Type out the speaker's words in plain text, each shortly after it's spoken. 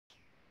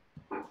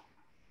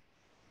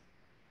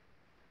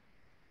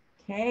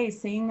Okay,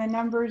 seeing the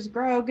numbers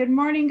grow. Good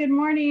morning, good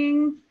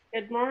morning.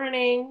 Good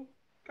morning.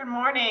 Good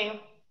morning.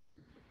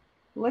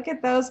 Look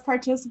at those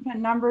participant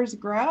numbers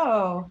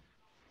grow.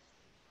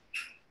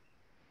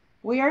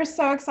 We are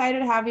so excited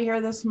to have you here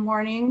this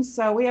morning.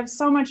 So we have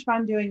so much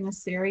fun doing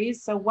this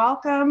series. So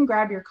welcome,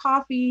 grab your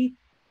coffee.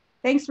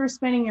 Thanks for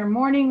spending your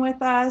morning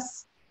with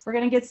us. We're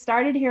gonna get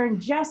started here in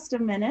just a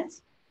minute.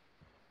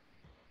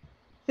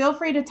 Feel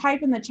free to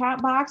type in the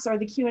chat box or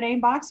the Q&A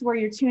box where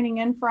you're tuning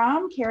in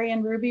from. Carrie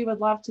and Ruby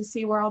would love to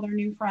see where all their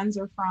new friends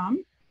are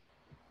from.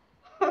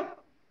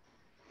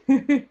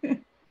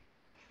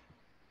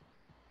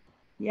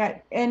 Yeah,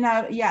 and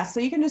yeah, so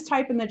you can just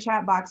type in the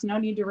chat box. No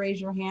need to raise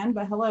your hand,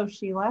 but hello,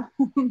 Sheila.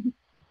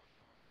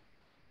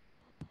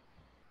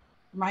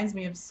 Reminds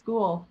me of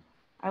school.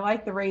 I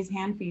like the raise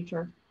hand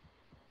feature.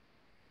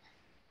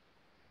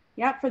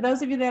 Yep, for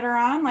those of you that are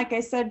on, like I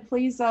said,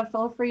 please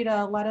feel free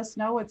to let us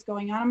know what's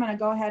going on. I'm going to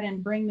go ahead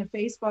and bring the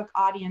Facebook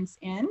audience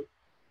in,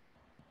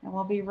 and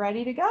we'll be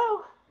ready to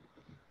go.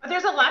 But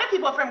there's a lot of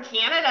people from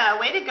Canada.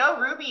 Way to go,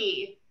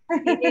 Ruby.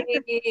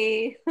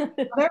 Yay.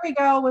 There we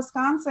go,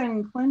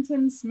 Wisconsin.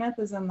 Clinton Smith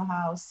is in the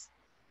house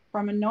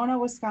from Monona,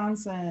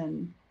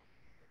 Wisconsin.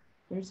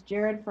 There's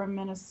Jared from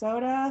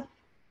Minnesota.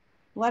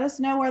 Let us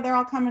know where they're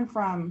all coming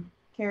from,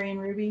 Carrie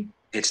and Ruby.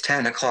 It's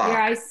 10 o'clock.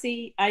 Yeah,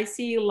 I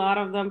see a lot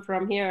of them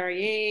from here.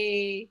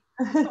 Yay.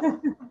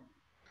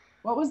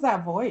 What was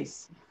that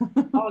voice?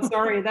 Oh,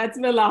 sorry, that's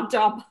my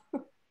laptop.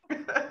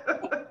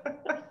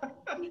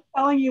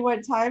 Telling you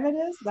what time it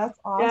is? That's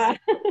awesome. Yeah.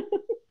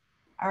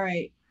 All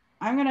right.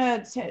 I'm going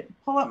to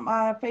pull up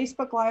my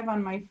Facebook Live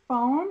on my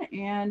phone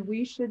and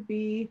we should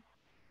be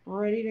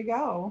ready to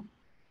go.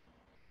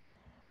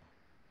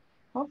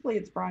 Hopefully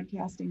it's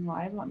broadcasting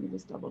live. Let me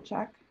just double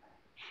check.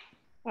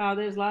 Wow,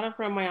 there's a lot of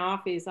from my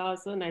office. Oh,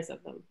 so nice of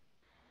them.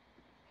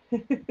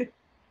 They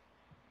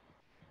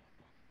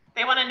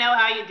want to know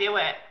how you do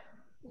it.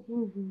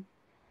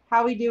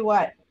 How we do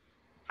what?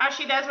 How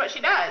she does what she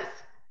does.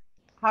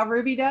 How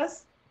Ruby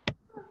does?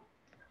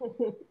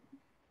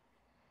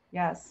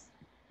 Yes.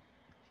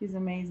 She's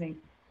amazing.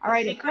 All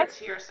right. Secrets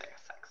to your success.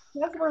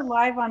 Because we're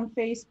live on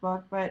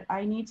Facebook, but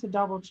I need to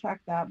double check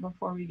that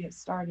before we get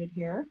started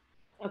here.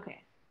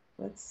 Okay.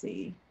 Let's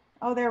see.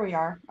 Oh, there we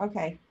are.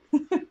 Okay.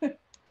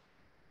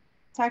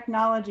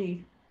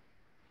 Technology.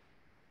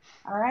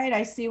 All right.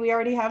 I see we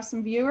already have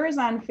some viewers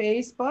on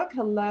Facebook.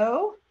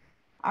 Hello.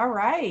 All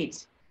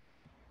right.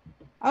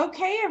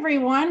 Okay,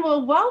 everyone.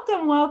 Well,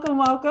 welcome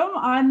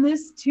on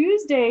this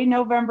Tuesday,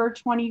 November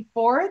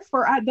 24th.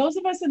 For those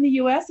of us in the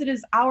US, it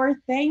is our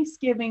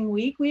Thanksgiving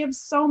week. We have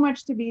so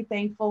much to be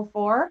thankful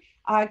for.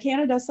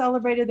 Canada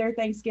celebrated their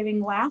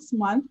Thanksgiving last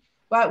month,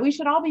 but we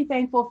should all be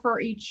thankful for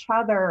each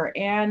other.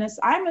 And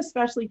I'm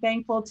especially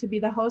thankful to be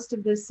the host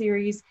of this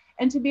series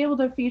and to be able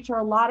to feature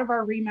a lot of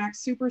our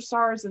RE/MAX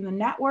superstars in the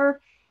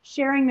network,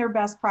 sharing their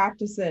best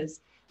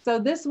practices. So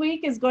this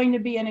week is going to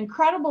be an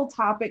incredible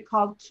topic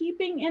called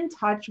Keeping in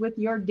Touch with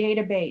Your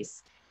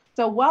Database.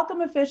 So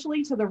welcome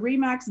officially to the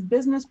RE/MAX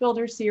Business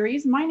Builder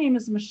Series. My name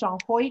is Michelle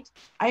Hoyt.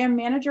 I am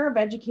Manager of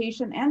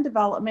Education and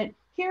Development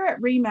here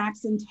at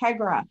RE/MAX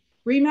INTEGRA.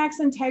 RE/MAX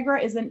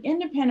INTEGRA is an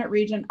independent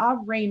region of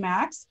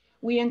RE/MAX.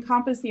 We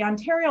encompass the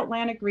Ontario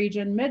Atlantic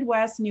region,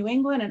 Midwest, New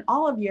England, and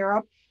all of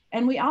Europe.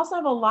 And we also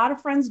have a lot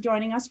of friends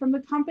joining us from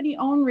the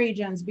company-owned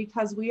regions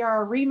because we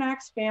are a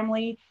RE/MAX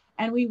family.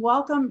 And we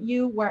welcome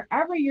you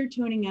wherever you're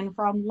tuning in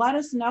from. Let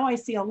us know. I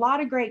see a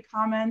lot of great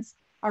comments.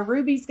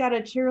 Ruby's got a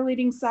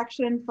cheerleading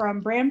section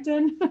from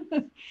Brampton.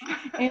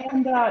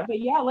 And but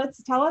yeah,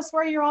 tell us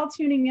where you're all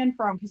tuning in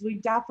from because we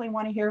definitely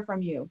want to hear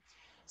from you.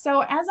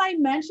 So as I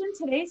mentioned,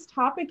 today's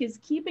topic is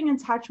keeping in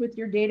touch with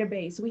your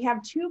database. We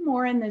have two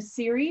more in this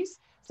series.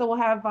 So we'll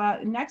have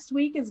next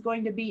week is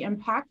going to be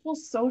impactful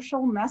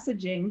social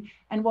messaging,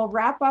 and we'll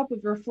wrap up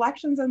with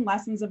reflections and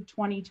lessons of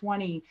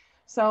 2020.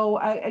 So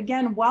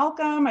again,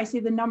 welcome. I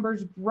see the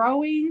numbers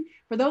growing.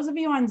 For those of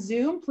you on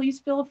Zoom, please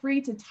feel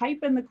free to type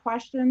in the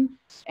question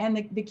and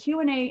the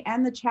Q&A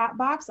and the chat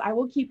box. I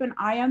will keep an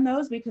eye on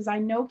those because I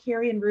know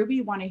Carrie and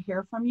Ruby want to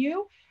hear from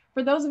you.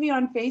 For those of you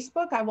on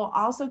Facebook, I will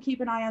also keep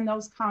an eye on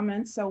those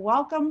comments. So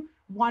welcome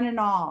one and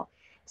all.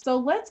 So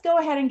let's go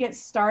ahead and get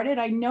started.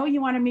 I know you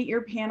want to meet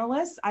your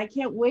panelists. I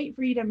can't wait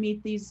for you to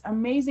meet these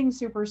amazing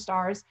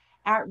superstars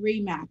at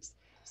RE/MAX.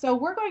 So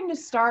we're going to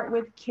start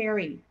with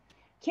Carrie.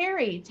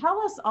 Carrie,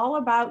 tell us all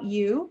about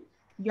you,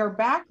 your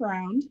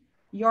background,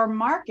 your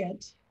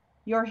market,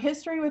 your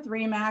history with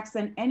RE/MAX,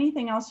 and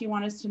anything else you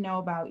want us to know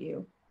about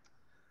you.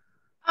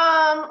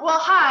 Well,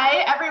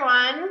 hi,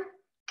 everyone.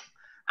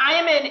 I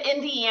am in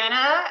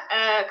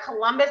Indiana,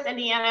 Columbus,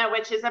 Indiana,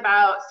 which is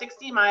about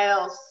 60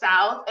 miles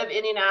south of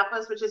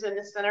Indianapolis, which is in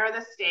the center of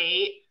the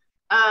state.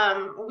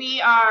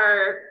 We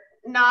are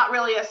not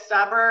really a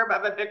suburb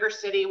of a bigger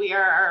city. We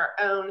are our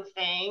own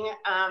thing.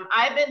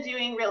 I've been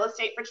doing real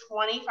estate for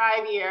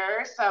 25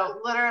 years,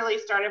 so literally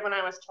started when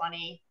I was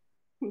 20.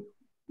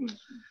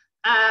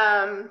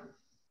 And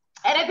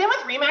I've been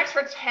with RE/MAX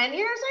for 10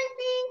 years, I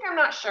think. I'm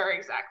not sure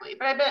exactly,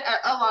 but I've been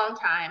a long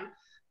time.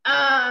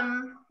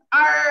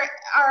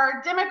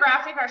 Our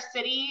demographic, our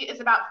city is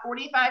about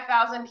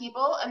 45,000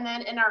 people, and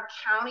then in our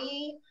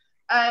county,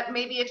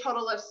 maybe a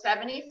total of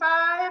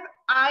 75.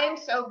 I'm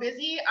so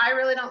busy, I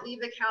really don't leave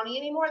the county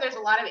anymore. There's a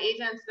lot of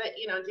agents that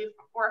do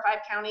 4 or 5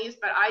 counties,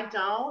 but I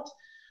don't,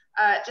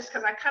 just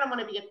because I kind of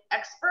want to be an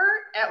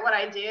expert at what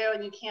I do,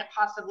 and you can't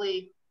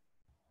possibly.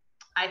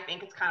 I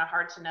think it's kind of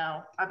hard to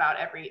know about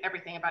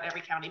everything about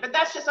every county, but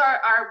that's just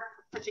our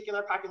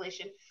particular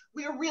population.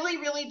 We're really,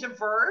 really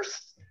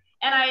diverse.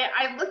 And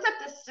I looked up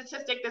this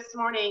statistic this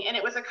morning, and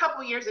it was a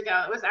couple years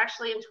ago. It was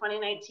actually in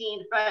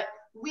 2019, but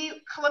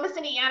Columbus,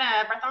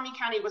 Indiana, Bartholomew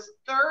County was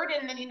 3rd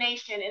in the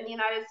nation in the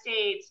United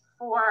States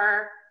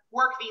for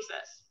work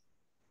visas.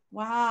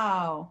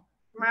 Wow.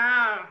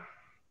 Wow.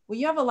 Well,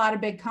 you have a lot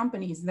of big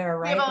companies there,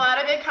 right? We have a lot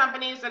of big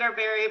companies that are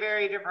very,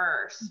 very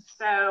diverse.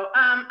 So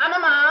I'm a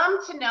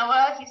mom to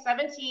Noah. He's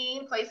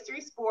 17, plays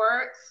 3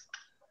 sports.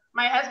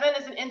 My husband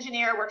is an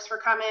engineer, works for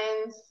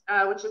Cummins,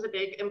 which is a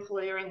big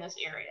employer in this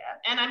area.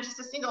 And I'm just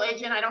a single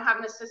agent. I don't have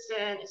an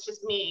assistant. It's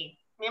just me,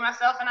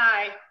 myself, and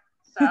I.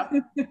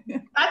 So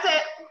that's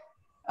it.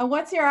 And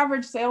what's your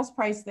average sales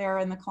price there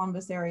in the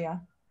Columbus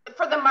area?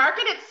 For the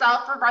market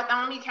itself, for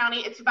Bartholomew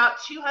County, it's about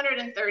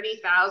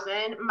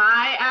 230,000.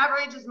 My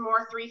average is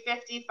more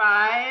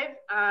 355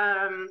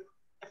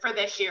 for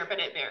this year, but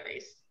it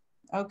varies.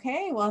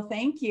 Okay, well,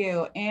 thank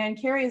you. And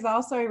Carrie is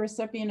also a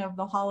recipient of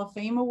the Hall of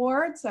Fame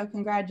Award, so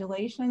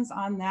congratulations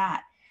on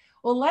that.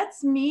 Well,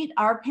 let's meet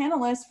our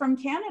panelists from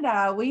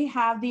Canada. We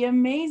have the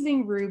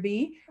amazing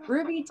Ruby.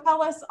 Ruby,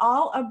 tell us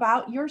all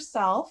about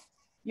yourself,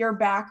 your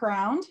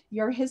background,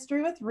 your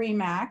history with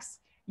RE/MAX,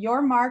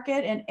 your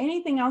market, and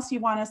anything else you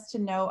want us to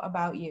know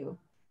about you.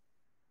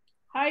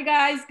 Hi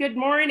guys, good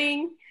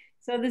morning.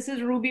 So this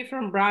is Ruby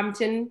from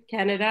Brampton,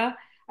 Canada.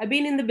 I've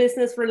been in the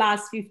business for the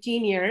last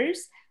 15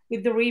 years.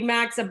 With the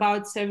RE/MAX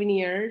about 7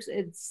 years.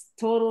 It's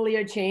totally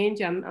a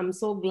change. I'm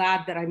so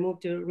glad that I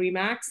moved to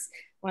RE/MAX,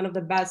 one of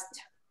the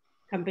best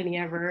company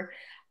ever.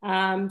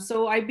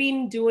 So I've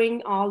been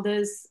doing all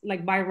this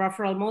like by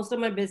referral. Most of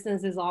my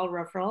business is all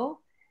referral,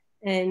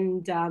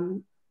 and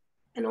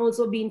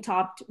also being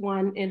topped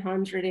 1 in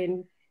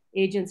 100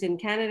 agents in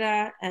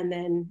Canada, and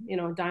then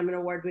Diamond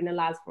Award winner the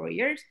last 4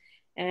 years.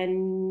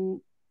 And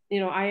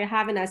I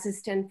have an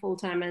assistant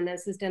full-time, an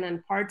assistant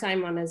and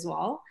part-time one as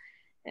well.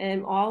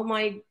 And all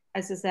my,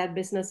 as I said,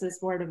 business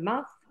is word of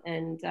mouth,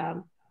 and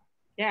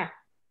yeah.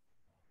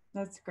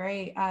 That's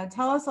great.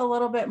 Tell us a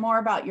little bit more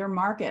about your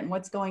market and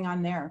what's going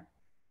on there.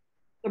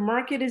 The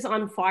market is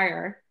on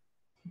fire.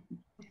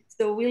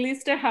 So we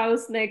list a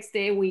house, next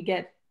day we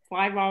get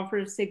 5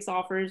 offers, 6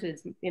 offers.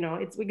 It's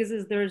it's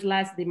because there's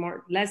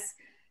less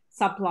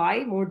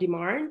supply, more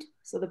demand.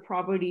 So the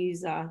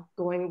properties are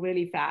going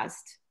really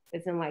fast.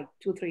 Within like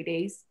 2-3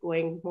 days,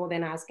 going more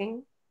than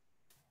asking.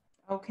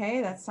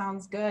 Okay, that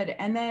sounds good.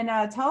 And then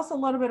tell us a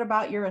little bit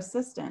about your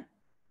assistant.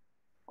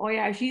 Oh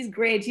yeah, she's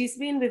great. She's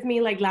been with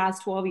me like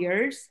last 12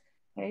 years.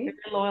 Okay.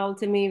 Very loyal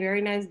to me,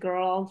 very nice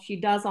girl. She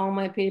does all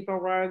my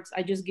paperwork.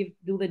 I just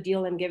do the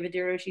deal and give it to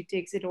her. She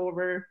takes it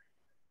over.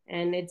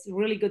 And it's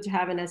really good to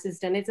have an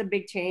assistant. It's a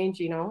big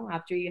change,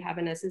 after you have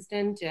an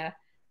assistant,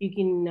 you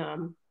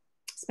can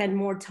spend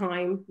more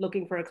time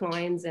looking for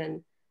clients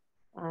and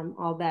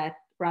all that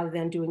rather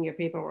than doing your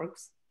paperwork.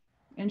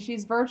 And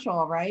she's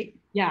virtual, right?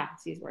 Yeah,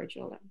 she's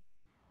virtual.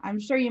 I'm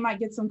sure you might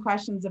get some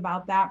questions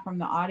about that from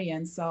the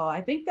audience. So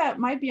I think that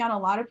might be on a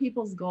lot of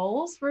people's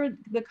goals for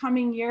the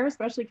coming year,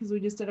 especially because we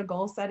just did a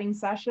goal setting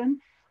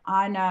session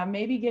on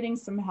maybe getting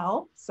some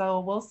help. So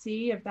we'll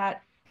see if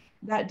that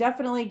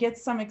definitely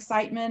gets some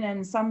excitement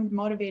and some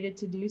motivated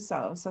to do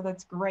so. So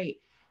that's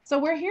great. So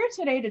we're here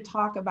today to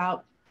talk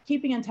about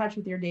keeping in touch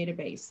with your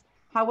database.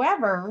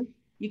 However,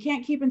 you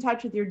can't keep in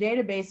touch with your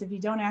database if you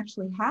don't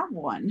actually have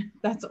one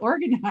that's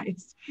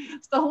organized.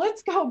 So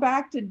let's go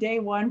back to day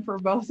 1 for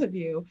both of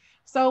you.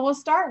 So we'll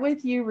start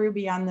with you,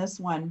 Ruby, on this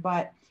one.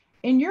 But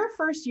in your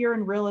first year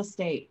in real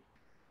estate,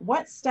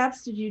 what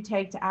steps did you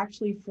take to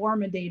actually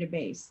form a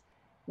database?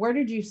 Where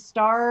did you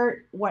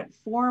start? What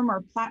form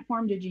or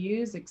platform did you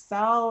use?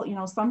 Excel,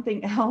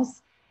 something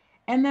else?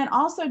 And then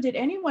also, did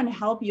anyone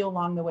help you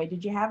along the way?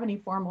 Did you have any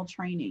formal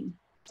training?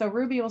 So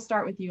Ruby, we'll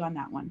start with you on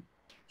that one.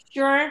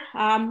 Sure.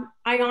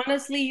 I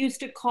honestly used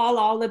to call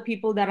all the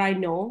people that I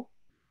know.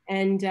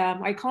 And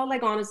I call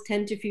like honest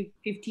 10 to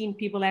 15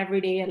 people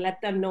every day and let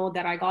them know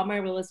that I got my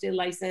real estate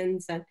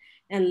license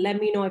and let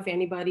me know if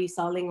anybody's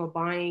selling or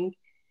buying.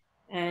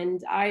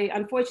 And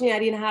unfortunately, I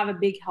didn't have a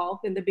big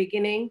help in the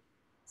beginning.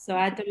 So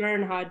I had to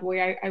learn hard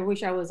way. I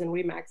wish I was in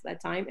RE/MAX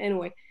that time.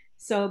 Anyway,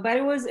 but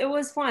it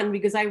was fun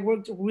because I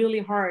worked really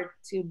hard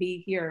to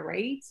be here,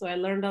 right? So I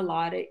learned a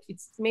lot.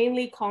 It's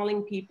mainly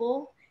calling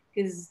people,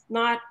 because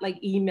not like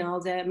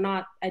emails.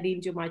 I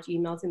didn't do much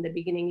emails in the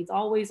beginning. It's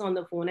always on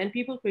the phone, and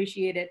people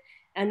appreciate it.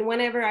 And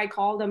whenever I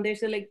call them, they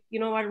say like, you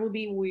know what,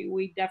 Ruby,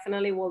 we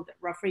definitely will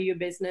refer you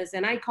business.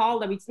 And I call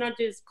them. It's not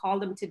just call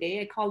them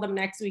today. I call them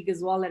next week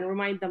as well and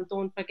remind them,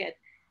 don't forget,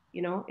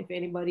 if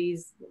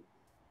anybody's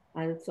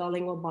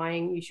selling or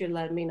buying, you should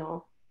let me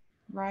know.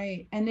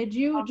 Right. And did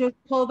you just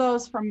pull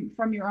those from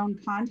your own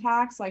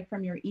contacts, like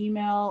from your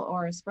email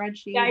or a Yeah,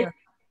 spreadsheet or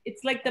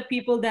it's like the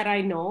people that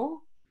I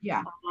know.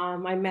 yeah,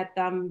 I met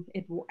them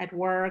at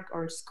work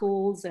or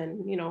schools,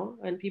 and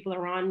and people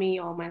around me,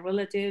 all my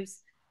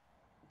relatives.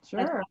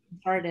 That's how sure. it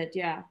started.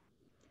 Yeah,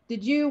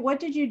 What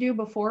did you do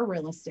before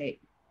real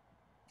estate?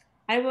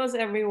 I was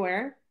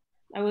everywhere.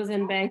 I was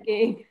in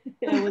banking.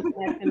 I was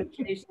in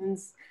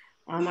administrations.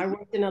 I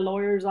worked in a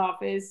lawyer's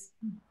office.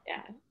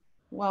 Yeah.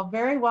 Well,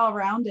 very well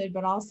rounded,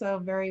 but also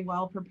very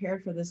well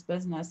prepared for this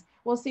business.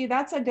 Well, see,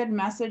 that's a good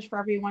message for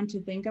everyone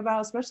to think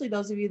about, especially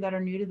those of you that are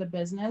new to the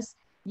business.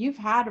 You've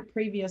had a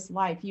previous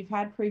life, you've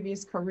had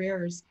previous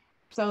careers.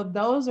 So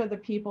those are the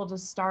people to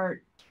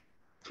start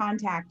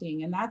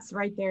contacting, and that's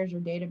right there is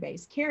your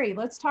database. Carrie,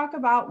 let's talk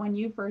about when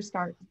you first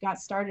got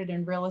started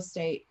in real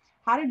estate.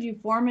 How did you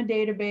form a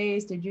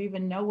database? Did you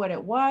even know what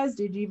it was?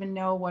 Did you even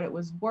know what it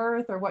was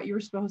worth or what you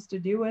were supposed to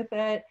do with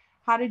it?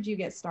 How did you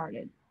get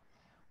started?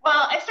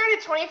 Well, I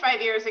started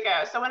 25 years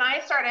ago. So when I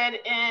started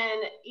in,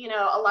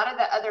 a lot of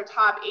the other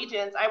top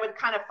agents, I would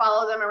kind of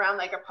follow them around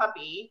like a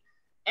puppy.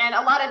 And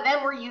a lot of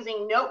them were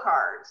using note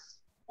cards,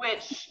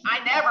 which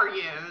I never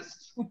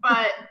used,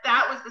 but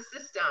that was the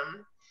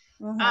system.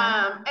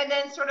 And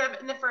then sort of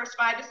in the first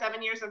 5 to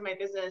 7 years of my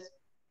business,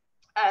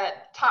 a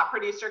top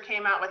producer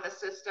came out with a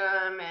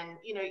system, and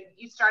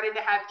you started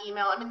to have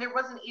email. I mean, there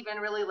wasn't even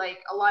really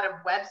like a lot of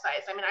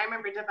websites. I mean, I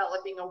remember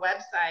developing a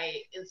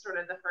website in sort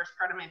of the first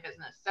part of my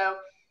business. So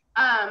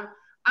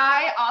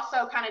I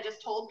also kind of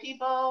just told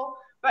people,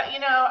 but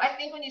I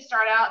think when you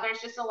start out, there's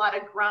just a lot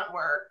of grunt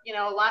work.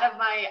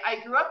 I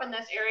grew up in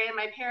this area.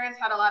 My parents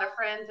had a lot of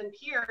friends and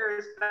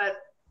peers, but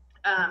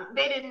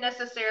they didn't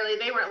necessarily,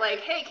 they weren't like,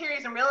 hey,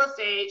 Carrie's in real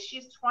estate,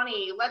 she's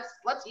 20,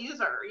 let's use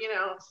her,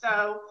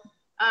 So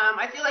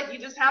I feel like you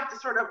just have to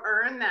sort of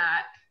earn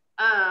that.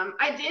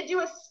 I did do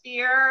a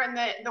sphere, and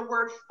the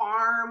word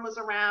farm was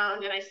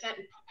around, and I sent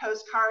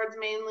postcards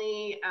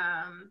mainly.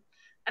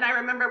 And I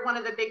remember one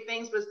of the big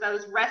things was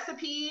those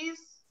recipes.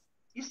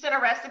 You send a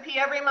recipe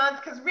every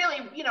month, because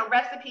really,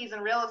 recipes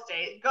and real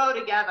estate go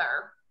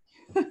together.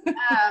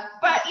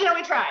 But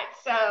we tried.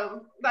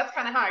 So that's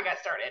kind of how I got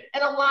started.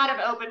 And a lot of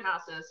open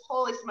houses.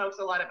 Holy smokes,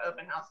 a lot of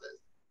open houses.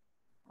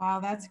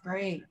 Wow, that's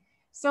great.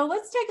 So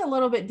let's take a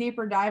little bit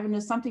deeper dive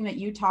into something that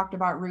you talked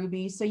about,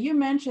 Ruby. So you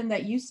mentioned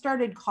that you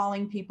started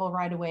calling people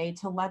right away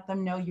to let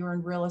them know you're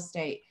in real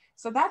estate.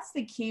 So that's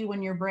the key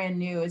when you're brand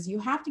new, is you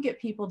have to get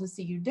people to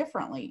see you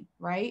differently,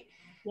 right?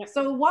 Yep.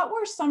 So what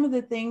were some of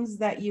the things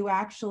that you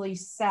actually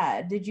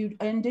said? Did you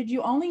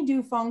only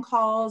do phone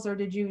calls, or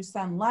did you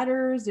send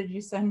letters? Did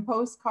you send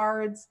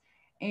postcards?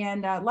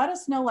 And let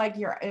us know like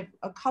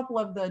a couple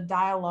of the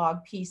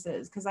dialogue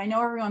pieces, because I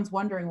know everyone's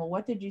wondering, well,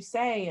 what did you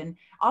say? And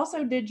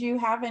also, did you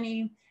have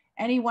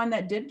anyone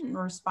that didn't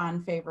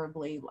respond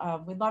favorably?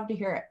 We'd love to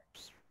hear it.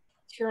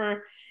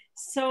 Sure.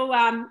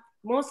 So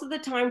most of the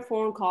time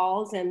phone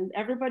calls, and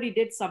everybody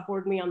did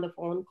support me on the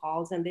phone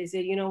calls, and they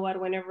said, you know what,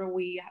 whenever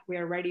we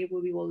are ready,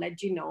 we will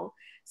let you know.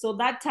 So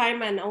that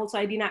time, and also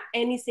I didn't have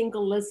any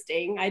single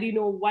listing. I didn't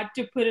know what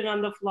to put it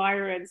on the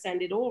flyer and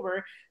send it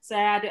over. So I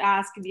had to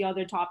ask the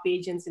other top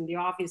agents in the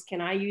office, can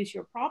I use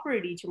your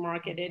property to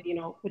market it,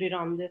 put it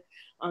on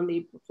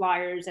the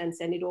flyers and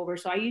send it over.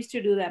 So I used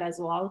to do that as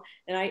well.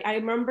 And I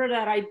remember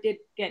that I did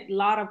get a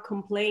lot of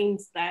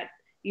complaints that,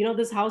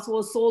 this house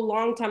was so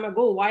long time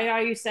ago, why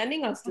are you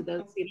sending us to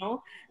this,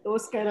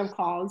 those kind of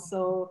calls.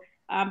 So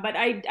but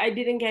I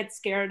didn't get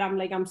scared. I'm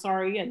like, I'm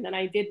sorry, and then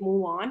I did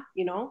move on.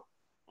 There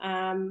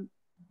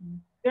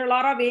are a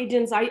lot of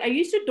agents. I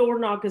used to door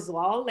knock as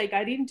well. Like,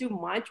 I didn't do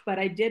much, but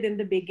I did in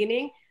the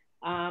beginning.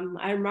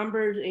 I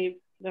remember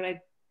that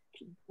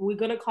we're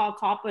gonna call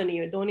cop on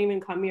you, don't even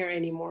come here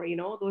anymore,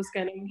 those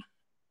kind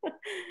of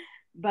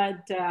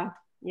but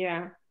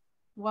yeah.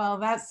 Well,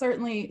 that's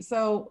certainly,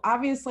 so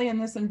obviously in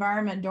this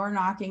environment, door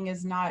knocking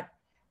is not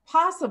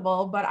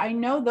possible, but I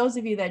know those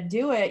of you that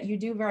do it, you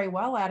do very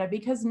well at it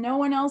because no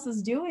one else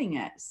is doing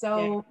it.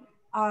 So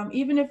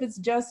even if it's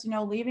just,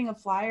 leaving a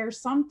flyer or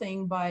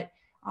something, but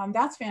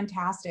that's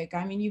fantastic.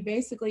 I mean,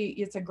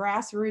 it's a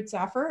grassroots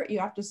effort. You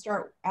have to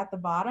start at the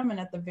bottom and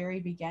at the very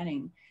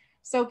beginning.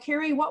 So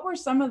Carrie, what were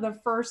some of the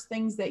first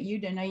things that you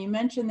did? Now you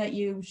mentioned that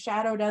you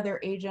shadowed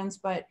other agents,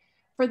 but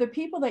for the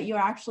people that you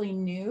actually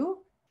knew,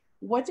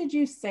 what did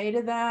you say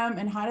to them,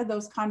 and how did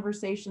those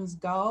conversations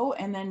go?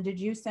 And then did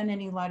you send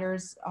any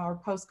letters or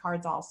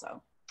postcards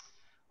also?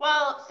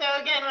 Well, so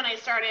again, when I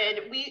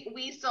started,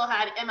 we still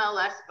had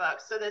MLS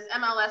books. So this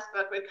MLS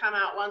book would come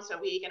out once a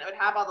week, and it would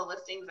have all the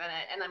listings in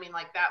it. And I mean,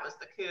 like, that was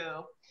the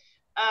coup.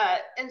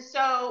 And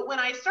so when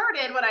I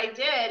started, what I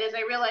did is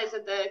I realized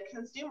that the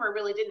consumer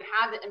really didn't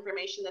have the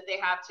information that they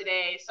have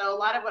today. So a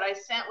lot of what I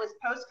sent was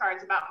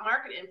postcards about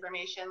market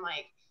information,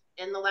 like,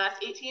 in the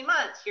last 18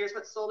 months, here's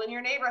what's sold in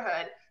your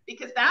neighborhood,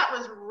 because that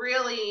was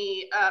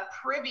really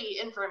privy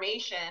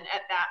information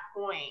at that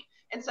point.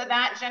 And so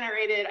that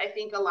generated, I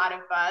think, a lot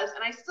of buzz.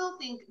 And I still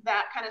think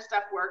that kind of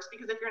stuff works,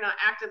 because if you're not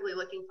actively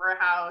looking for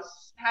a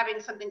house, having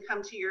something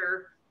come to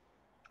your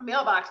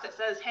mailbox that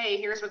says, hey,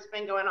 here's what's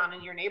been going on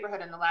in your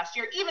neighborhood in the last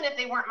year. Even if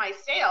they weren't my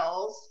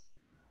sales,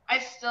 I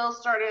still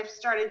started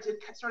to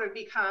sort of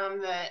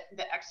become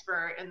the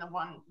expert and the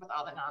one with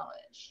all the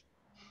knowledge.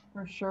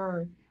 For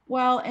sure.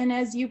 Well, and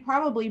as you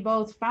probably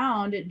both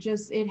found,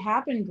 it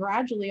happened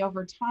gradually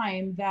over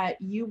time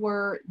that you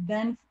were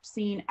then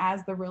seen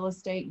as the real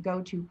estate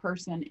go-to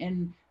person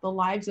in the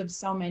lives of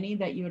so many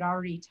that you had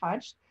already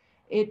touched.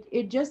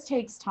 It just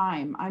takes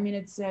time. I mean,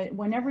 it's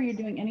whenever you're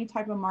doing any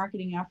type of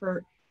marketing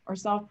effort or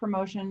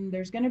self-promotion,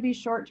 there's going to be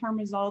short-term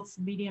results,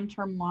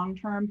 medium-term,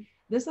 long-term.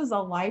 This is a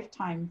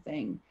lifetime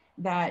thing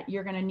that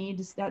you're going to need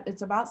to,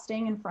 it's about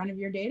staying in front of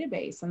your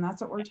database. And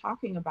that's what we're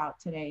talking about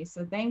today.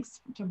 So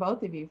thanks to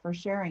both of you for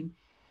sharing.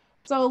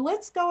 So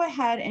let's go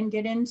ahead and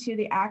get into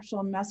the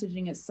actual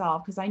messaging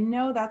itself, because I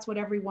know that's what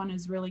everyone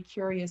is really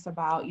curious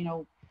about, you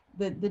know,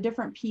 the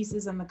different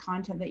pieces and the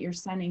content that you're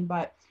sending.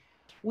 But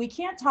we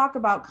can't talk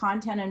about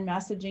content and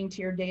messaging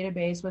to your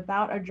database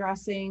without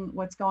addressing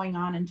what's going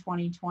on in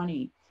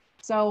 2020.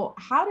 So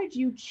how did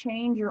you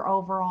change your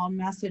overall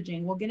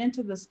messaging? We'll get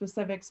into the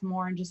specifics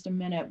more in just a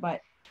minute,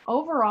 but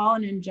overall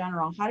and in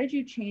general, how did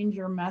you change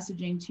your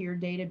messaging to your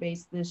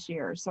database this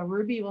year? So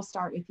Ruby, we'll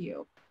start with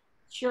you.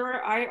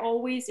 Sure, I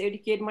always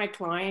educate my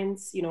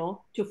clients, you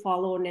know, to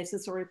follow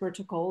necessary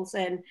protocols.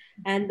 And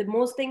the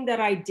most thing that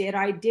I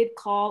did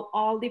call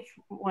all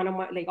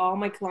all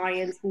my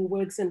clients who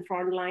works in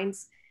front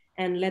lines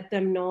and let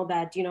them know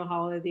that, you know,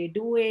 how are they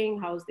doing,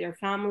 how's their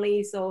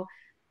family. So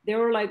they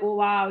were like, oh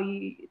wow,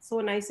 it's so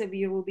nice of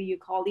you, Ruby, you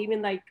called.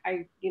 Even like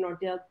I, you know,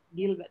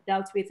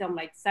 dealt with them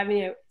like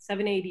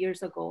 8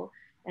 years ago,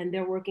 and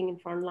they're working in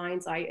front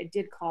lines. I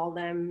did call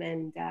them,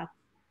 and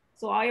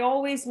so I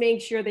always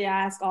make sure they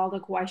ask all the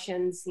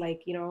questions,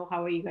 like, you know,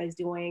 how are you guys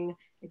doing?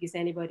 Like, is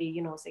anybody,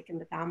 you know, sick in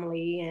the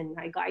family? And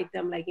I guide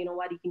them, like, you know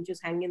what, you can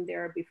just hang in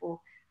there before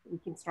we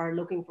can start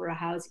looking for a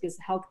house, because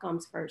health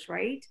comes first,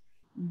 right?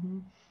 Mm-hmm.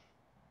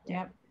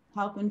 Yep.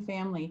 Health and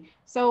family.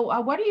 So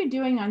what are you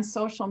doing on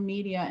social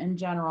media in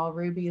general,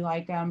 Ruby?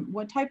 Like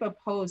what type of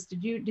post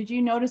did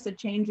you notice a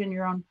change in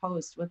your own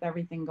post with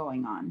everything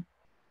going on?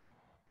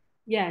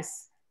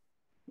 Yes.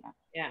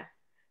 Yeah.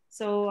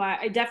 So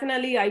I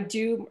definitely, I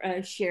do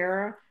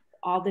share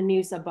all the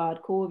news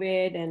about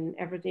COVID and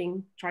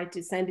everything. Try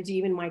to send it to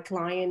even my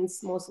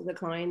clients, most of the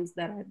clients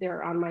that are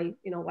there on my,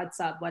 you know,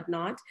 WhatsApp,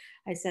 whatnot.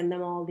 I send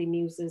them all the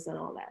newses and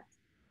all that.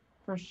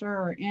 For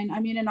sure. And I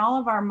mean, in all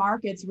of our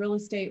markets, real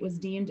estate was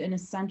deemed an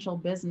essential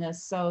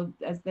business. So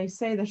as they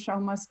say, the show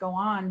must go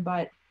on,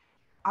 but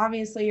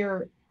obviously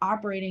you're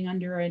operating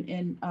under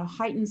in a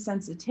heightened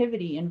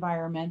sensitivity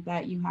environment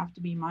that you have to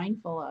be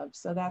mindful of.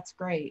 So that's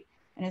great.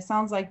 And it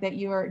sounds like that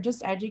you are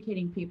just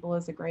educating people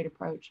is a great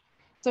approach.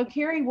 So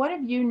Carrie, what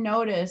have you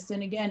noticed?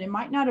 And again, it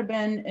might not have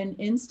been an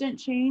instant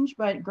change,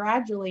 but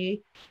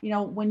gradually, you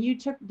know, when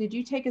did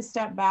you take a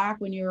step back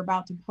when you were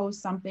about to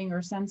post something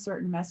or send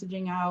certain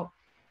messaging out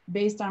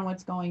based on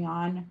what's going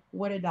on?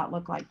 What did that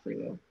look like for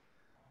you?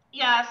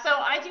 Yeah, so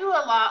I do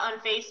a lot on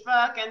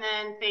Facebook, and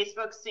then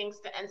Facebook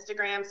syncs to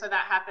Instagram, so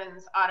that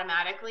happens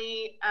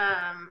automatically.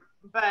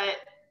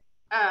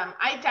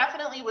 I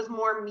definitely was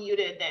more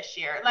muted this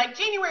year. Like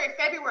January,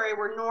 February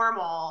were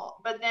normal,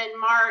 but then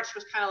March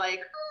was kind of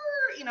like,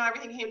 you know,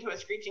 everything came to a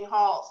screeching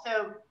halt.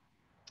 So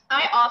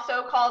I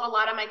also called a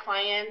lot of my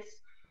clients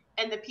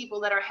and the people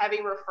that are heavy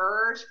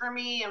referrers for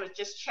me, and was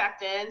just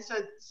checked in. So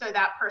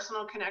that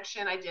personal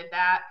connection, I did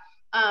that.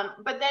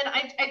 But then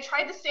I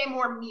tried to stay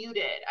more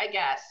muted, I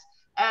guess.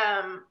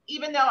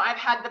 Even though I've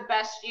had the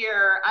best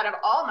year out of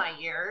all my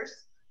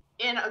years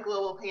in a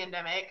global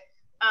pandemic,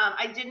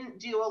 I didn't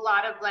do a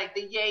lot of like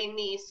the yay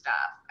me stuff.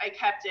 I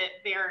kept it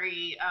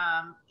very,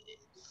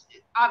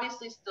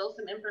 obviously still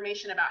some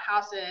information about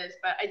houses,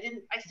 but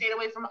I stayed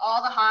away from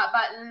all the hot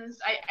buttons.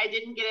 I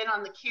didn't get in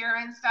on the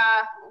Karen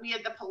stuff. We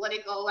had the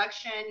political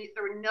election.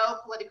 There were no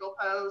political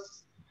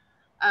posts.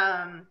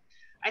 I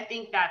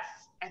think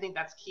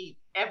that's key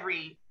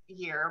every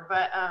year,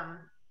 but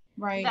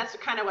right. That's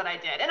kind of what I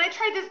did. And I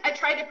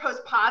tried to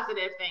post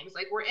positive things,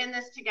 like we're in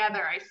this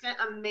together. I sent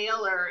a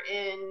mailer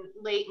in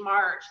late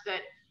March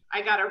that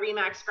I got a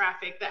Remax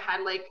graphic that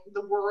had like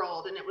the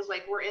world, and it was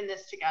like, we're in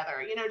this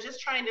together, you know, just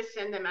trying to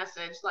send a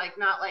message, like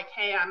not like,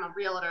 hey, I'm a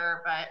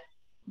realtor, but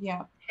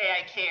yeah, hey,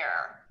 I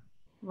care.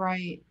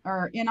 Right.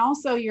 And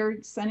also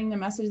you're sending the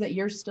message that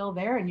you're still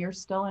there and you're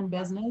still in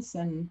business,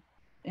 and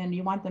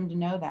you want them to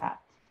know that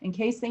in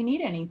case they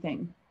need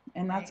anything.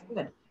 And that's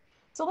good.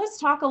 So let's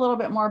talk a little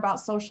bit more about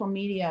social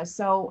media.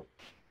 So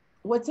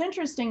what's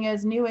interesting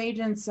is new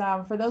agents,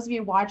 for those of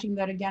you watching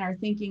that again are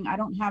thinking, I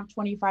don't have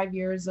 25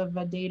 years of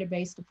a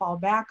database to fall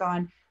back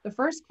on. The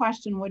first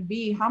question would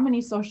be, how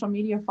many social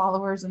media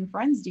followers and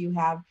friends do you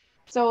have?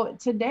 So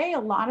today, a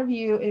lot of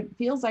you, it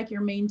feels like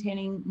you're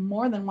maintaining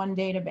more than one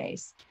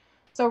database.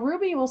 So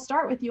Ruby, we'll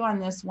start with you on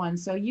this one.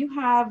 So you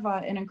have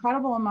an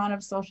incredible amount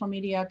of social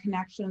media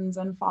connections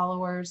and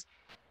followers.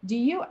 Do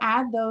you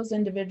add those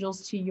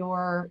individuals to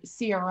your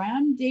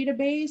CRM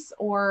database,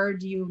 or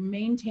do you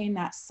maintain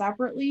that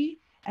separately?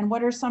 And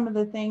what are some of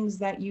the things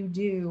that you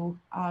do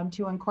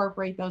to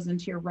incorporate those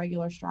into your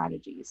regular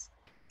strategies?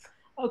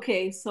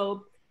 Okay,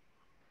 so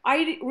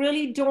I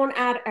really don't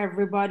add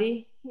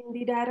everybody in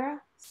the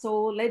data.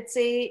 So let's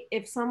say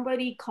if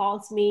somebody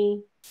calls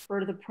me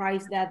for the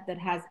price that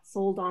has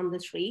sold on the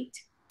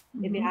street,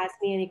 if they ask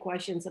me any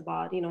questions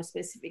about,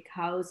 specific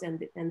house,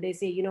 and they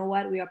say, you know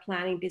what, we are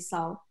planning to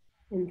sell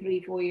in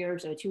 3-4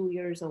 years or 2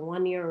 years or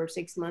 1 year or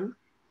 6 months,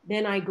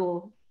 then I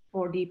go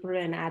more deeper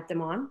and add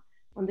them on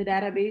the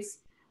database.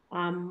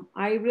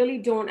 I really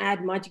don't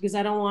add much because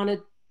I don't want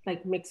to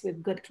like mix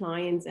with good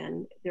clients,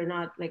 and they're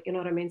not like, you know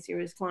what I mean,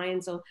 serious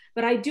clients. So,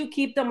 but I do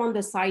keep them on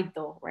the side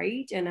though,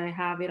 right? And I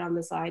have it on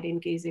the side in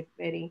case if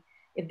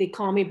they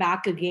call me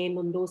back again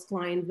on those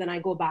clients, then I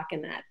go back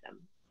and add them.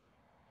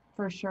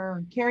 For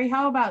sure. Carrie,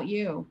 how about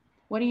you?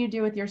 What do you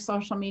do with your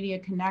social media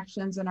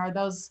connections, and are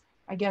those,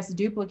 I guess,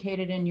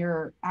 duplicated in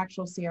your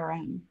actual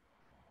CRM?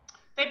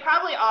 They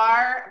probably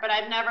are, but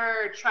I've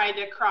never tried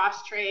to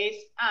cross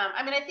trace.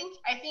 I mean, I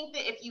think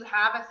that if you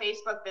have a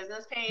Facebook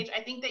business page,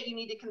 I think that you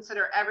need to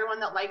consider everyone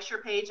that likes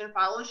your page and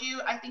follows you.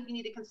 I think you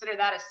need to consider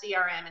that a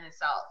CRM in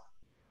itself.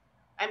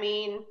 I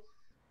mean,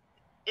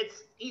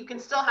 you can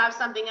still have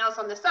something else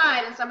on the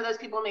side, and some of those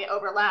people may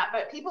overlap,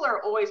 but people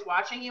are always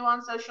watching you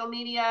on social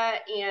media.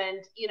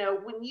 And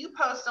when you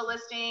post a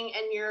listing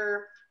and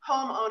your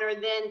homeowner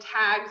then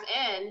tags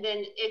in,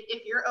 then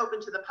if you're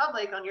open to the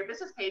public on your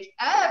business page,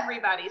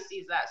 everybody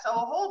sees that. So a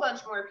whole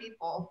bunch more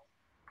people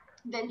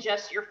than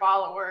just your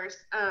followers.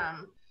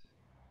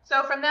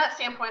 So from that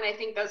standpoint, I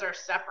think those are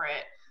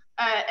separate.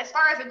 As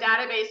far as a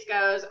database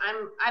goes,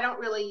 I don't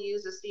really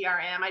use a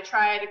CRM. I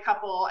tried a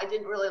couple. I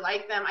didn't really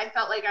like them. I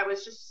felt like I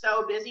was just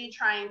so busy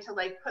trying to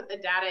like put the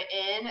data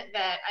in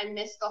that I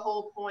missed the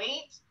whole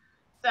point.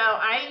 So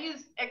I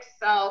use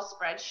Excel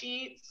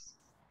spreadsheets,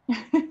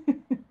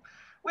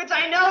 which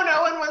I know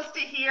no one wants to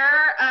hear,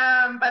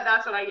 but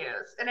that's what I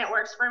use, and it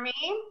works for me.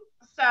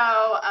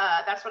 So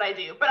that's what I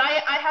do. But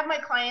I have my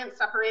clients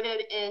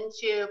separated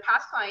into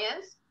past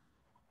clients,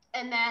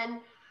 and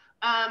then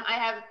I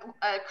have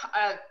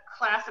a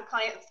class of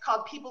clients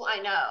called People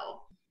I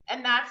Know.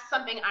 And that's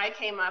something I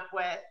came up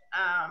with.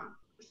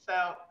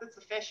 So it's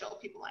official,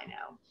 People I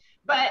Know.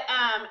 But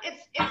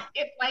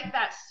it's like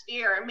that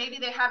sphere. Maybe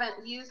they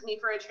haven't used me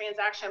for a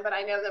transaction, but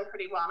I know them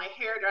pretty well. My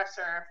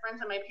hairdresser,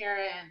 friends of my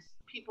parents,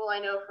 people I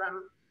know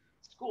from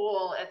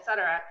school,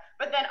 etc.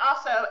 But then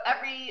also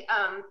every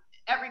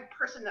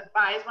person that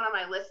buys one of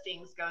my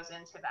listings goes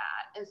into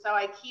that. And so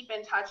I keep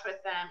in touch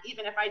with them,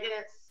 even if I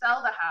didn't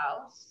sell the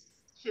house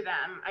to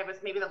them. I was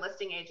maybe the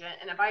listing agent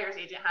and a buyer's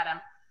agent had them.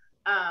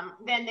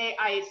 Then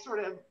I sort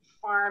of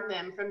farm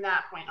them from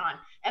that point on.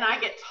 And I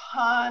get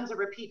tons of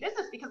repeat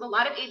business because a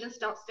lot of agents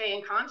don't stay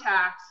in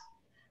contact.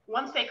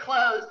 Once they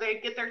close, they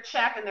get their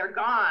check and they're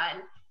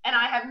gone. And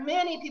I have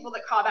many people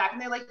that call back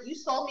and they're like, you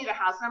sold me the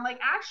house. And I'm like,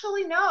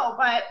 actually, no,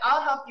 but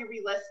I'll help you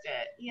relist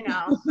it,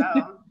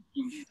 so.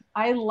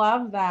 I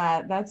love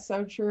that. That's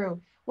so true.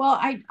 Well,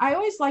 I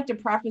always like to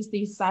preface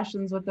these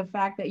sessions with the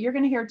fact that you're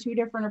going to hear two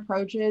different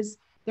approaches.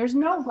 There's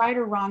no right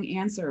or wrong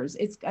answers.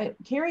 It's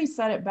Carrie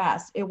said it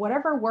best.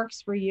 Whatever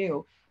works for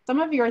you. Some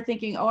of you are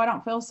thinking, oh, I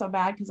don't feel so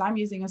bad because I'm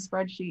using a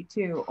spreadsheet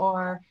too,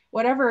 or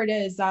whatever it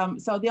is.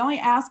 So the only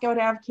ask I would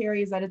have,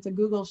 Carrie, is that it's a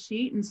Google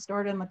sheet and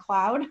stored in the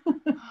cloud.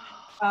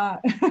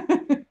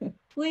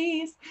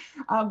 Please.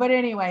 But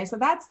anyway, so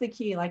that's the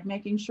key, like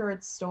making sure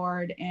it's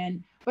stored.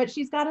 But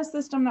she's got a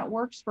system that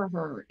works for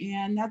her,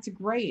 and that's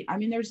great. I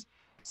mean, there's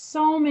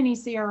so many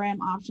CRM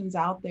options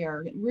out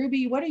there.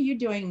 Ruby, what are you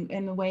doing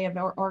in the way of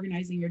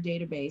organizing your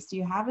database? Do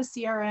you have a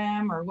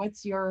CRM, or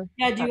what's your?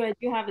 Yeah, I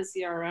do have a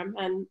CRM,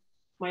 and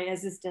my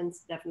assistant,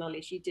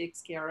 definitely, she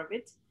takes care of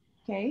it.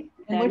 Okay,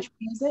 and which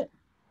one is it?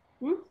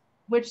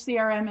 Which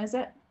CRM is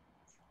it?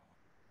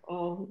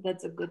 Oh,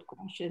 that's a good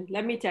question.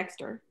 Let me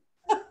text her.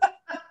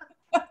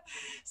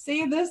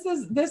 See, this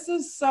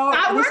is so.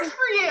 That works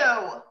for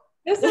you.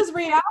 This is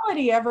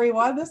reality,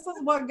 everyone. This is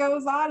what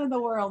goes on in the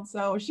world.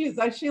 So she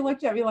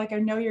looked at me like, I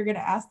know you're going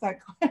to ask that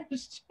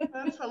question.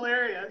 That's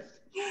hilarious.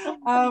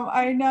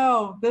 I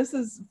know, this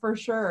is for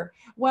sure.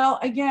 Well,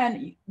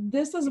 again,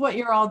 this is what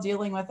you're all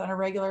dealing with on a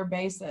regular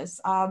basis.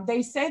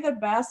 They say the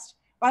best,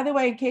 by the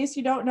way, in case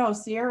you don't know,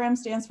 CRM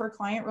stands for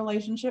Client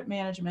Relationship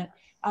Management.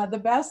 The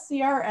best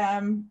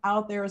CRM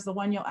out there is the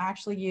one you'll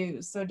actually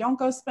use. So don't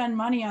go spend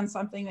money on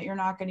something that you're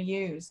not going to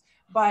use.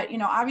 But,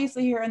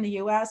 obviously here in the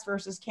US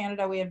versus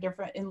Canada, we have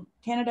different. In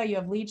Canada, you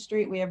have Lead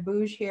Street, we have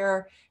Bouge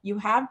here. You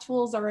have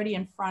tools already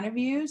in front of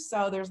you.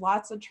 So there's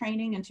lots of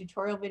training and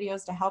tutorial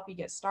videos to help you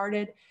get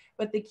started.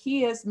 But the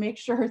key is make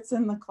sure it's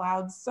in the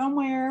cloud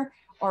somewhere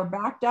or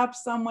backed up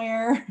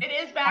somewhere. It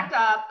is backed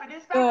up. It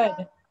is backed Good.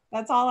 up.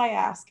 That's all I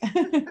ask.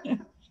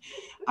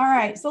 All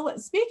right. So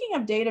speaking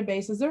of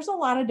databases, there's a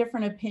lot of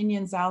different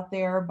opinions out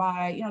there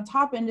by,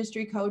 top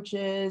industry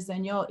coaches,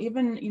 and you'll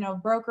even,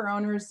 broker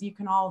owners, you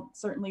can all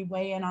certainly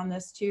weigh in on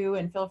this too,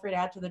 and feel free to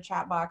add to the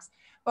chat box.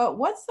 But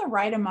what's the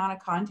right amount of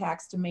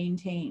contacts to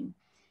maintain?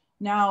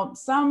 Now,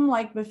 some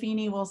like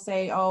Buffini will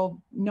say, oh,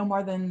 no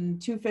more than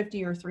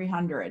 250 or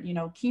 300,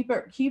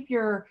 keep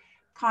your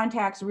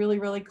contacts really,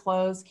 really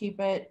close, keep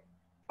it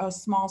a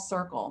small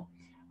circle.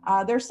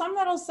 There's some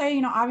that'll say,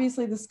 you know,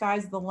 obviously the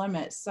sky's the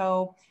limit.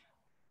 So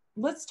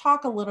let's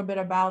talk a little bit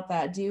about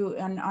that,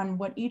 and on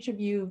what each of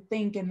you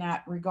think in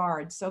that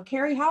regard. So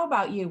Carrie, how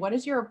about you? What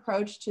is your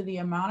approach to the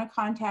amount of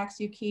contacts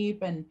you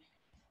keep, and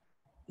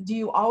do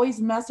you always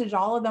message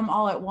all of them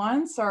all at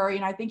once, or, you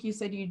know, I think you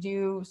said you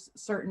do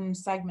certain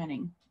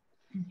segmenting?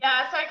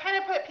 Yeah, so I kind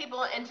of put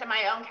people into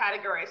my own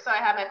category. So I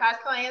have my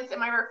past clients and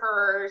my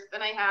referrers.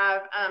 Then I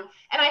have,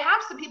 and I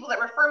have some people that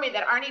refer me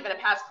that aren't even a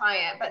past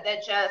client, but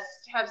that just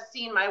have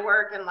seen my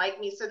work and like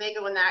me, so they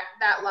go in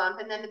that lump.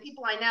 And then the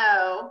people I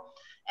know.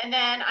 And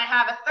then I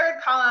have a third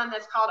column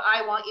that's called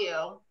I Want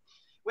You,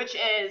 which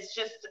is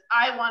just,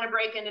 I want to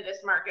break into this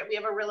market. We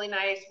have a really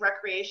nice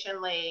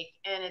recreation lake,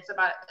 and it's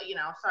about, you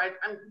know, so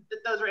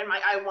those are in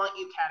my I Want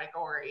You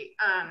category.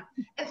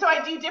 And so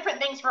I do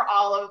different things for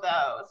all of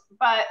those,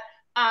 but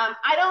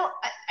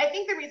I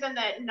think the reason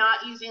that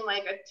not using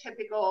like a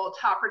typical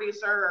top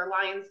producer or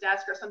Lion's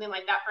Desk or something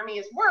like that for me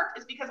has worked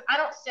is because I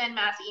don't send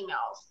mass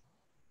emails.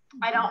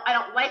 I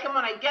don't like them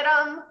when I get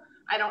them.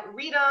 I don't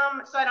read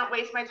them, so I don't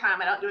waste my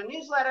time. I don't do a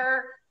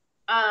newsletter.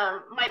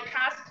 My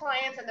past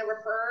clients and the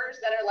referrers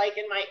that are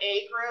like in my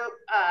A group,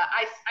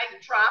 I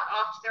drop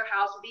off to their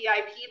house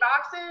VIP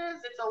boxes.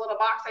 It's a little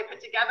box I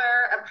put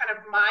together of kind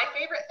of my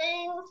favorite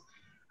things.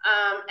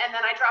 And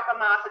then I drop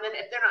them off, and then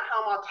if they're not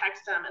home, I'll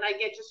text them, and I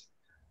get just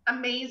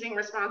amazing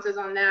responses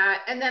on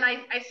that. And then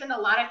I send a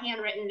lot of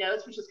handwritten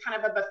notes, which is kind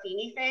of a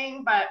Buffini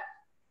thing, but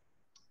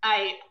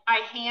I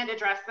hand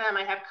address them.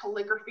 I have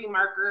calligraphy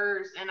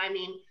markers, and I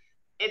mean,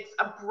 it's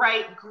a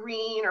bright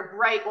green or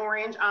bright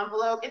orange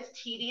envelope. It's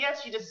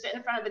tedious. You just sit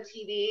in front of the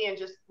TV and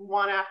just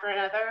one after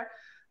another.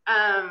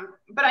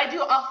 But I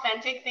do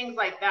authentic things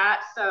like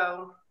that.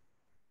 So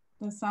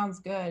that sounds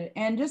good.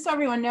 And just so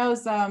everyone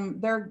knows,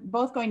 they're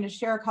both going to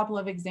share a couple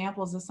of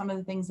examples of some of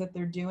the things that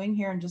they're doing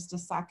here in just a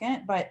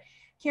second. But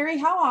Carrie,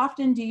 how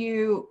often do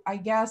you, I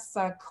guess,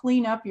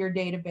 clean up your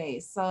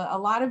database? A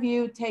lot of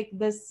you take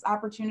this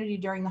opportunity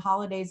during the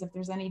holidays, if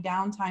there's any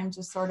downtime,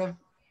 to sort of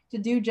to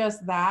do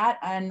just that.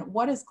 And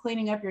what does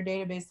cleaning up your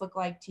database look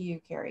like to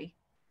you, Carrie?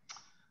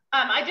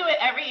 I do it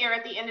every year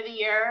at the end of the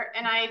year,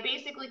 and I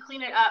basically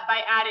clean it up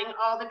by adding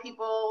all the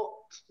people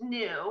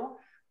new.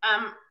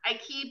 I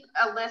keep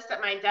a list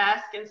at my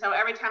desk, and so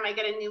every time I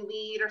get a new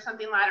lead or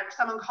something like that, or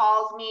someone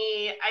calls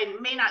me, I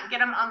may not get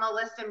them on the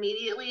list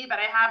immediately, but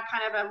I have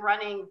kind of a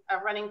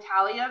running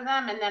tally of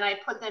them, and then I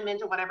put them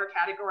into whatever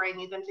category I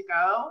need them to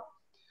go.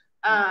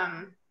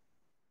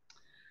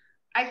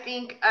 I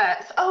think,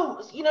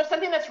 you know,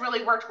 something that's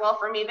really worked well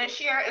for me this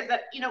year is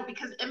that, you know,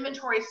 because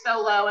inventory is so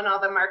low in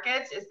all the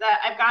markets, is that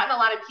I've gotten a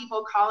lot of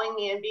people calling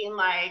me and being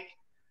like,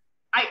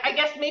 I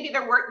guess maybe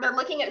they're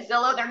looking at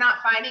Zillow, they're not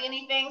finding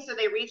anything, so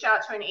they reach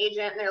out to an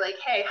agent and they're like,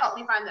 hey, help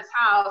me find this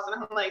house.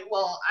 And I'm like,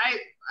 well, I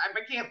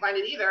can't find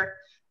it either.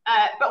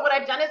 But what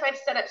I've done is I've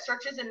set up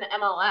searches in the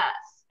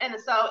MLS. And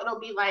so it'll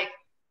be like,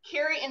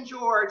 Carrie and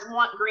George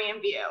want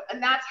Grandview.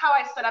 And that's how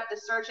I set up the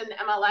search in the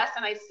MLS,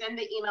 and I send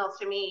the email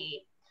to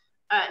me.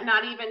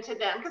 Not even to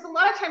them, because a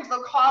lot of times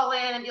they'll call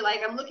in and be like,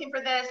 I'm looking for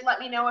this,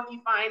 let me know if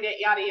you find it,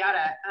 yada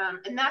yada.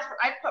 And that's where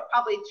I put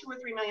probably $2 or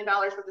 $3 million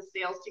worth of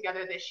sales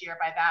together this year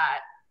by that.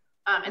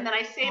 And then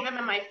I save them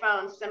in my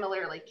phone,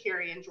 similarly,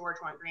 Carrie and George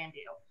want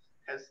Grandview,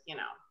 because, you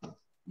know.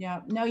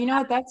 Yeah, no, you know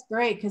what, that's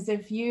great, because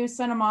if you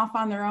send them off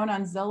on their own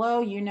on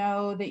Zillow, you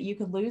know that you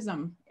could lose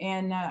them.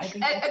 And I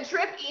think a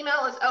drip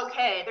email is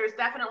okay. There's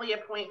definitely a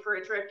point for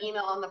a drip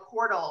email on the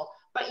portal,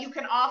 but you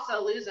can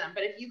also lose them.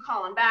 But if you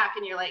call them back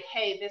and you're like,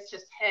 hey, this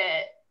just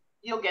hit,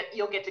 you'll get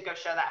to go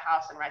show that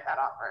house and write that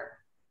offer.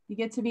 You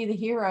get to be the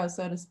hero,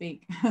 so to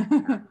speak.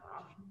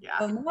 Yeah.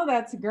 So, no,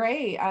 that's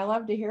great. I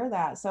love to hear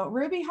that. So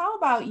Ruby, how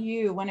about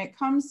you when it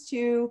comes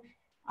to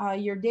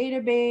your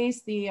database,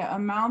 the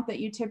amount that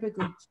you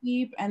typically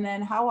keep, and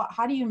then how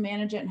do you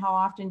manage it, and how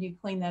often do you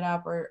clean that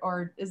up,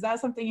 or is that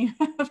something you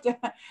have to,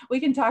 we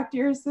can talk to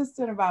your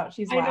assistant about?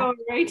 She's laughing. I know,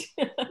 right?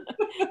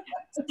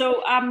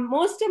 So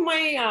most of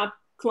my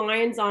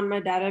clients on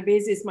my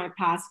database is my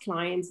past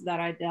clients that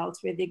I dealt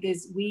with,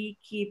 because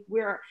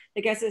we're,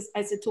 like as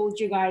I told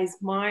you guys,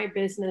 my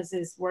business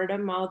is word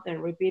of mouth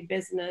and repeat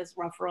business,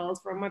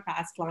 referrals from my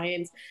past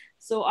clients.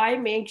 So I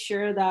make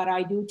sure that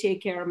I do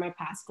take care of my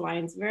past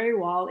clients very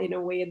well, in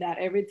a way that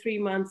every 3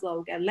 months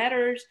they'll get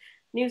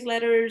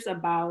newsletters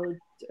about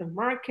a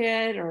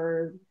market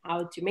or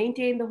how to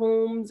maintain the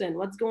homes and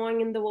what's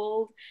going in the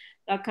world,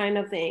 that kind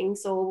of thing.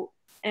 So,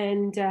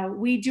 and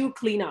we do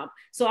clean up.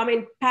 So, I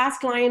mean,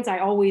 past clients, I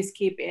always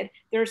keep it.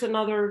 There's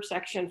another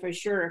section for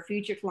sure,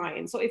 future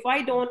clients. So if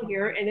I don't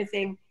hear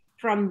anything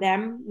from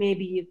them,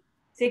 maybe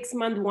 6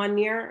 months, 1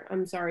 year,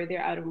 I'm sorry,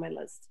 they're out of my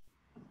list.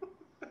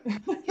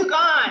 You're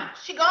gone.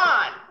 She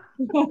gone.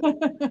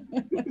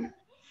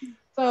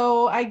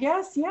 So I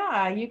guess,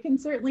 yeah, you can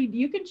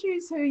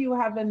choose who you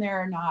have in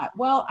there or not.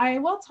 Well, I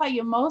will tell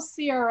you, most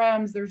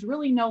CRMs, there's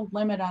really no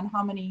limit on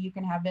how many you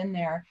can have in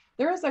there.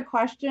 There is a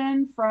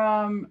question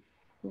from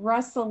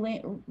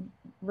Rasilin,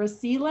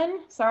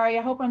 sorry,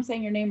 I hope I'm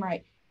saying your name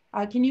right.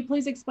 Can you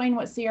please explain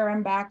what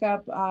CRM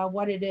backup,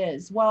 what it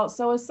is? Well,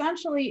 so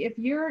essentially, if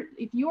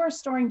you are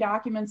storing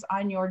documents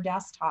on your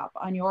desktop,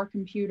 on your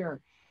computer,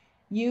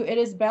 it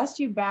is best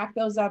you back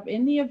those up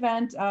in the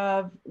event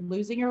of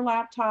losing your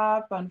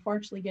laptop,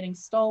 unfortunately getting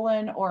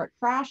stolen, or it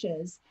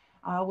crashes,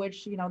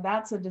 which, you know,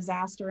 that's a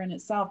disaster in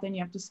itself. Then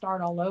you have to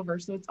start all over.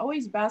 So it's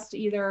always best to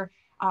either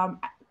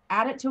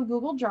add it to a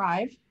Google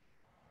Drive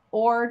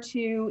or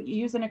to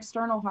use an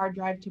external hard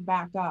drive to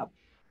back up.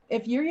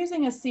 If you're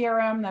using a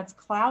CRM that's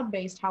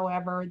cloud-based,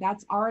 however,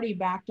 that's already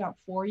backed up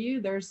for you.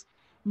 There's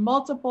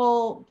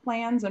multiple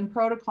plans and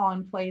protocol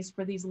in place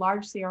for these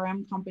large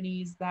CRM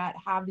companies that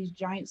have these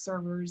giant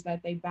servers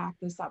that they back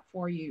this up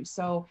for you.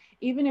 So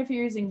even if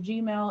you're using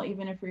Gmail,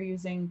 even if you're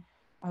using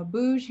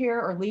Booge here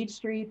or Lead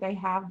Street, they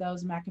have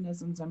those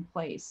mechanisms in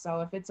place.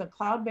 So if it's a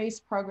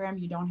cloud-based program,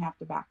 you don't have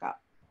to back up.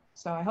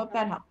 So I hope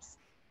that helps.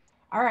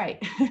 All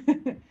right.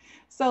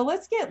 So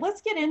let's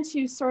get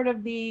into sort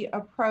of the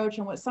approach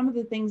and what some of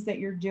the things that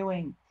you're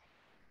doing.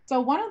 So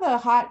one of the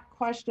hot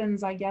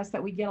questions, I guess,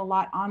 that we get a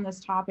lot on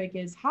this topic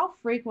is how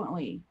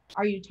frequently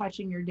are you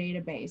touching your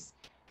database?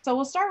 So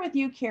we'll start with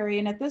you, Carrie,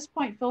 and at this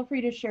point, feel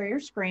free to share your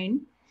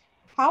screen.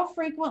 How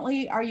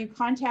frequently are you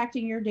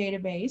contacting your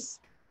database,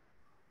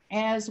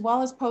 as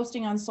well as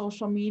posting on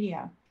social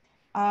media?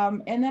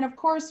 And then, of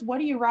course, what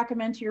do you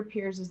recommend to your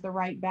peers is the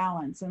right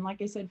balance? And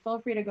like I said, feel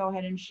free to go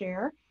ahead and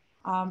share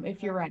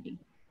if you're ready.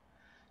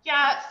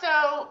 Yeah,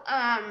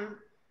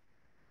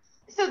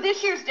 so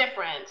this year's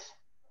different.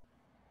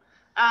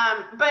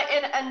 But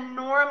in a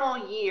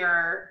normal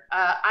year,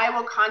 I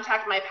will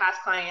contact my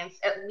past clients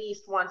at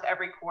least once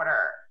every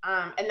quarter.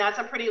 And that's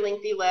a pretty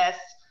lengthy list.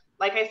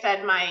 Like I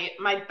said,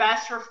 my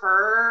best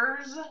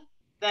referrers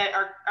that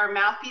are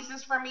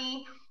mouthpieces for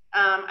me,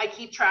 I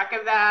keep track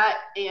of that,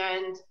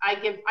 and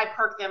I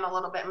perk them a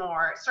little bit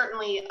more.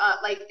 Certainly,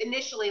 like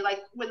initially, like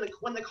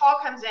when the call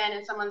comes in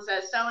and someone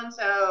says,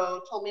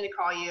 so-and-so told me to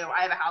call you,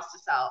 I have a house to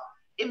sell,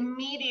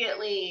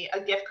 immediately a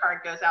gift card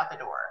goes out the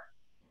door.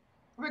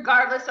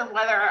 Regardless of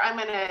whether I'm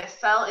going to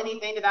sell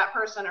anything to that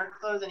person or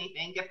close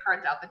anything, gift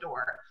cards out the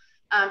door.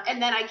 And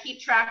then I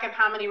keep track of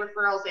how many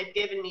referrals they've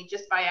given me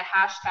just by a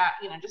hashtag,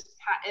 you know,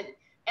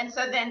 and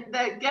so then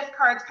the gift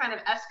cards kind of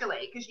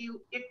escalate, because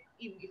if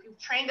you've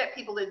trained up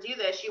people to do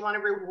this, you want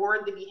to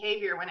reward the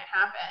behavior when it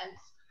happens.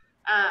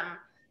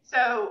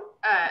 So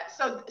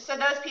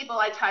those people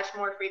I touch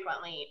more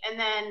frequently, and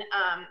then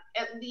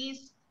at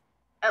least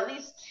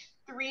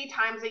 3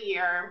 times a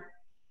year,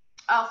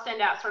 I'll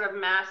send out sort of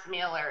mass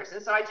mailers.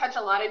 And so I touch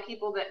a lot of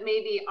people that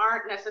maybe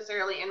aren't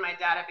necessarily in my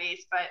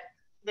database, but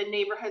the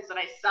neighborhoods that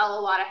I sell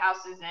a lot of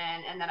houses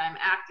in and that I'm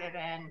active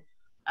in,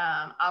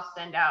 I'll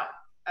send out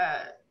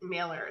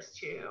mailers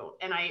to.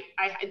 And I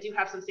do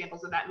have some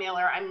samples of that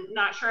mailer. I'm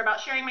not sure about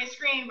sharing my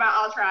screen, but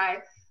I'll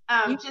try.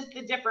 Just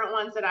the different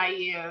ones that I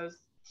use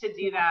to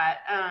do that.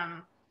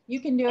 You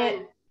can do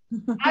it.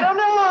 I don't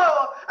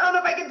know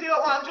if I can do it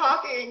while I'm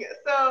talking.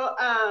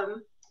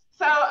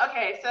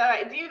 Okay, so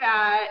I do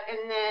that,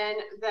 and then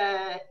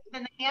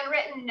the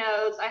handwritten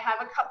notes. I have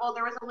a couple.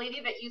 There was a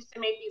lady that used to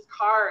make these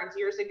cards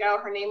years ago.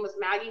 Her name was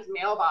Maggie's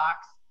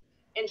Mailbox,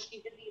 and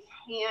she did these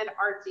hand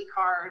artsy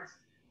cards.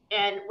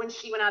 And when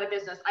she went out of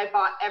business, I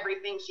bought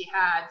everything she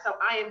had. So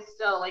I am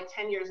still, like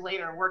 10 years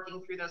later,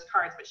 working through those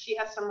cards. But she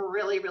has some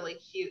really, really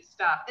cute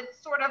stuff.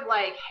 It's sort of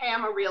like, hey,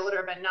 I'm a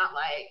realtor, but not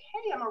like,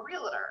 hey, I'm a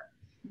realtor.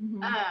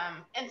 Mm-hmm.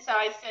 And so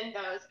I send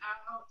those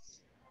out.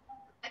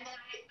 And then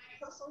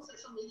I post on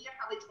social media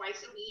probably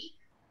twice a week.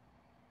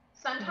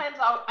 Sometimes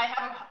on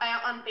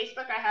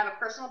Facebook, I have a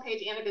personal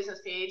page and a business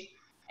page.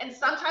 And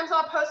sometimes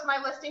I'll post my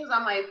listings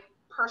on my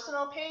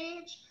personal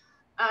page,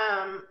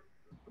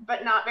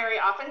 but not very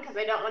often, because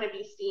I don't want to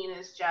be seen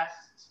as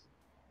just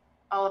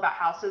all about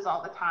houses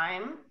all the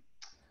time.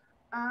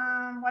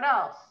 What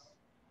else?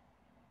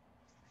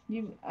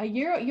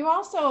 You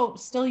also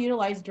still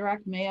utilize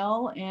direct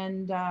mail,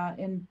 and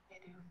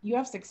you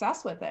have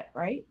success with it,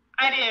 right?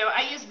 I do.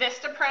 I use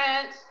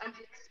Vistaprint. I'm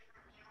doing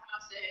different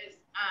houses.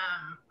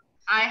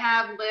 I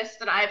have lists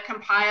that I've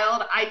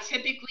compiled. I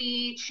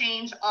typically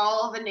change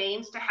all the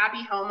names to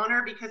Happy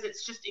Homeowner because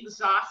it's just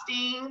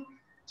exhausting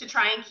to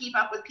try and keep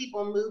up with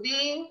people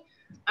moving.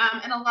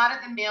 And a lot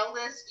of the mail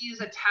lists use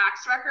a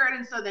tax record,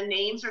 and so the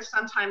names are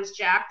sometimes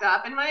jacked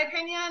up, in my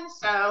opinion.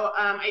 So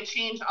I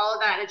change all of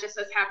that, and it just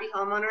says Happy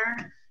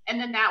Homeowner. And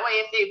then that way,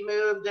 if they've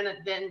moved,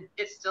 then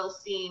it still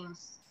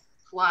seems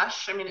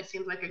flush. I mean, it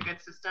seems like a good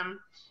system.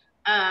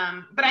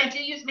 But I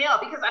do use mail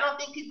because I don't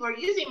think people are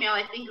using mail.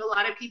 I think a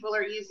lot of people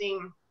are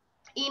using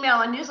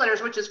email and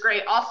newsletters, which is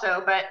great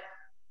also, but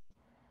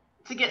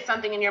to get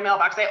something in your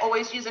mailbox, I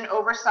always use an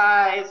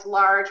oversized,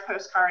 large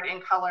postcard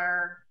in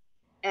color.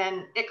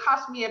 And it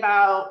cost me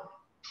about,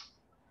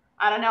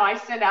 I don't know, I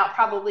send out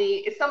probably,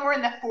 it's somewhere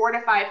in the 4,000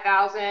 to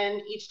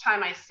 5,000 each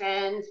time I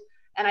send.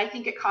 And I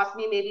think it cost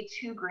me maybe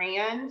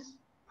 $2,000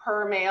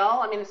 per mail.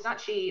 I mean, it's not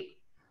cheap,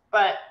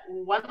 but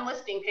one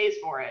listing pays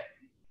for it.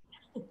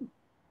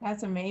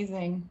 That's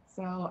amazing.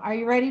 So are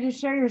you ready to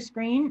share your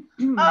screen?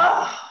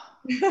 Oh.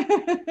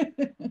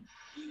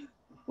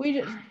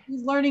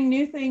 He's learning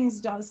new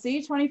things.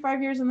 See,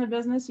 25 years in the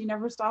business, you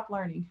never stop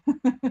learning.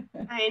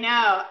 I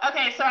know.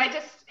 Okay, so I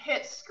just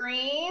hit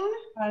screen.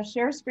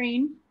 Share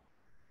screen.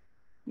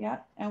 Yeah,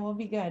 and we'll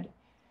be good.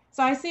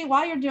 So I see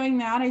while you're doing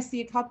that, I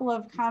see a couple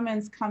of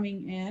comments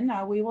coming in.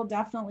 We will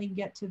definitely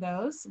get to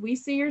those. We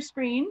see your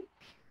screen.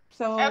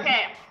 So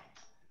okay.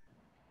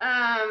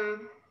 All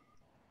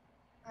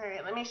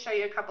right, let me show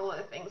you a couple of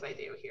the things I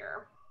do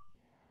here.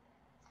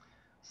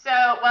 So,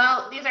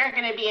 well, these aren't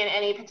going to be in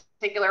any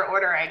particular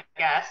order, I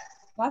guess.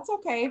 That's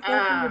okay.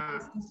 Feel free to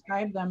just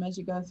describe them as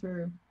you go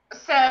through.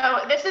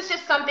 So this is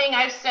just something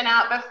I've sent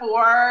out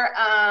before.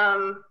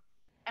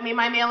 I mean,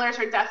 my mailers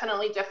are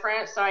definitely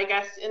different. So I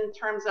guess in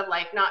terms of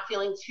like not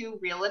feeling too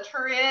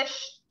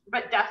realtor-ish,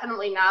 but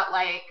definitely not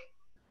like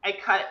I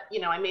cut, you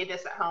know, I made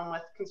this at home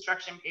with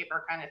construction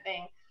paper kind of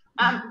thing.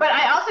 But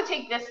I also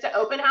take this to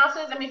open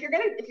houses. I mean, if you're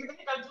gonna go do an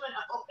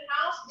open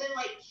house, then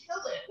like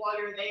kill it while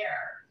you're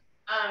there.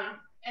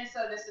 And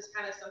so this is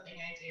kind of something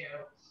I do.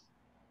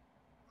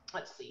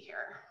 Let's see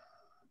here.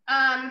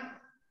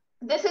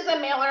 This is a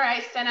mailer I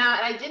sent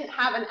out, and I didn't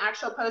have an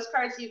actual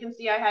postcard, so you can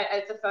see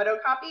it's a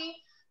photocopy,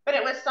 but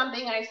it was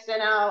something I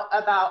sent out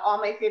about all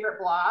my favorite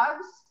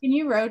blogs. Can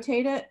you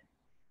rotate it?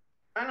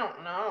 I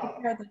don't know.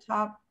 Here at the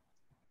top.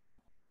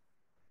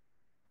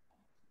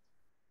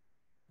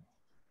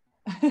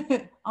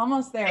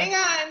 Almost there. Hang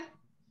on.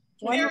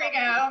 There we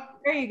go.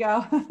 There you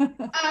go.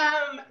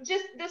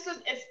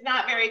 It's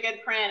not very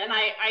good print, and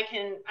I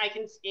can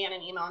scan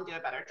an email and do a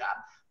better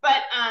job.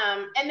 But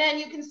and then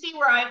you can see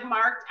where I've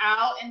marked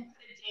out and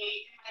put a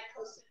date, and I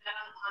posted that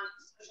on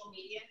social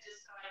media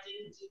just so I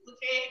didn't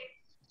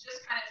duplicate.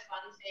 Just kind of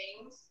fun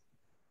things.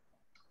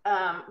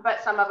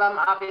 But some of them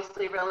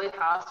obviously really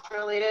house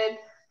related.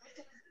 This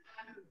is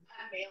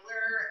a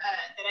mailer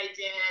that I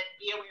did.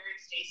 Be aware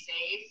and stay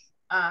safe.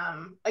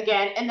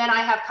 Again, and then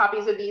I have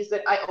copies of these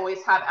that I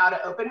always have out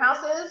at open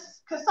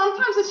houses, because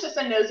sometimes it's just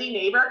a nosy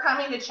neighbor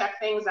coming to check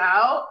things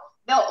out.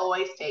 They'll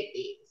always take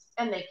these,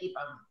 and they keep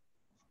them.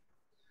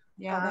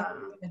 Yeah.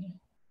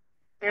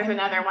 There's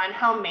another one,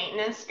 home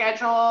maintenance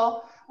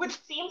schedule, which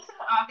seems so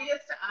obvious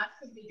to us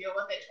because we deal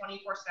with it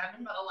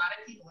 24/7, but a lot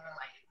of people are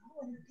like, oh,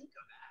 I didn't think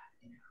of that.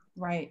 You know?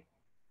 Right.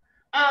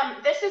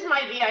 This is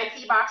my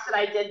VIP box that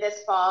I did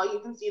this fall. You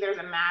can see there's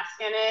a mask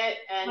in it,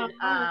 and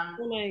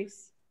so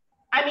nice.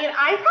 I mean,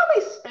 I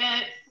probably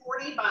spent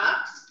 $40.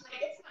 Like,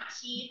 it's not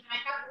cheap. And I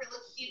have a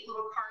really cute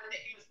little card that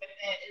goes with it,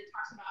 and it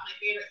talks about my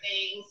favorite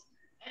things.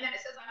 And then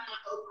it says I'm not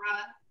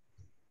Oprah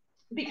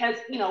because,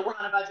 you know, we're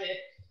on a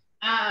budget.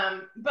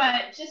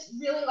 But just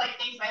really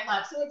like things I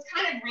love. So it's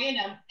kind of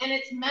random, and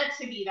it's meant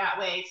to be that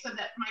way so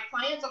that my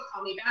clients will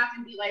call me back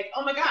and be like,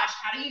 oh my gosh,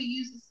 how do you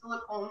use the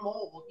silicone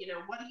mold? You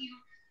know, what do you?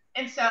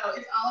 And so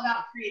it's all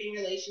about creating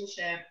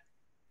relationship.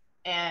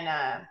 And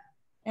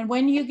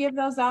when you give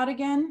those out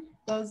again?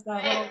 I give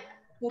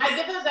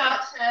those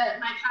out to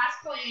my past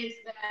clients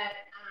that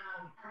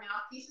are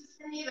mouthpieces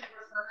for me, that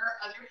refer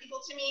other people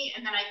to me,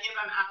 and then I give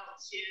them out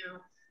to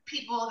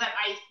people that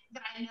I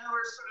know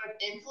are sort of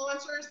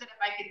influencers, that if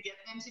I could get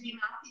them to be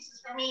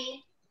mouthpieces for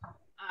me,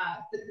 but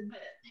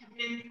have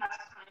been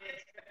past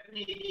clients that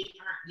maybe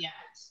aren't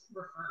yet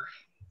referring.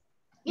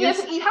 You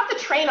have to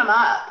train them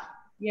up.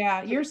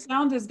 Yeah, your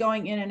sound is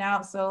going in and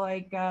out, so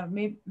like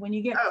maybe when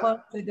you get close,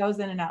 it goes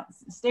in and out.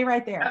 Stay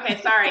right there.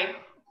 Okay, sorry.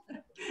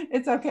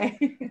 It's okay.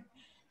 And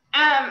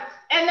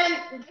then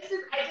I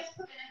just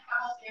put in a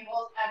couple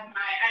samples of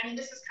I mean,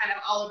 this is kind of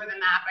all over the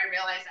map. I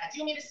realize that. Do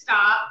you want me to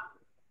stop?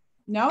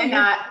 No,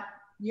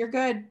 you're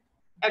good.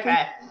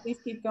 Okay. Please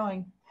keep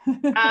going.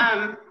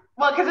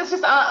 Well, because it's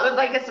just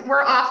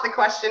we're off the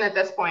question at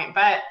this point,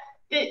 but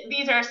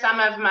these are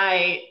some of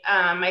my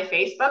my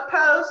Facebook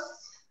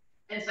posts.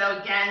 And so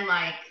again,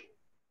 like,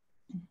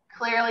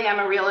 clearly I'm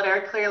a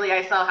realtor, clearly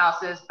I sell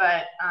houses,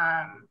 but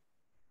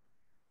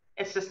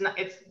it's just not,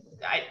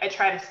 I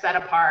try to set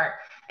apart.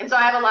 And so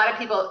I have a lot of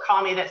people that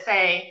call me that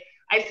say,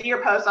 I see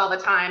your posts all the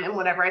time, and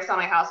whenever I sell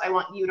my house, I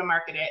want you to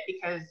market it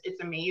because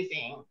it's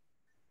amazing,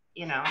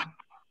 you know.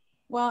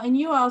 Well, and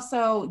you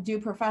also do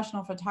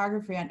professional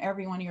photography on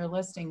every one of your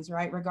listings,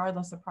 right?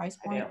 Regardless of price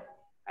point.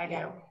 I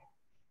do.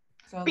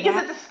 So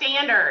because it's a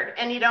standard,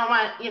 and you don't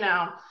want, you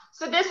know.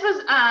 So this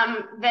was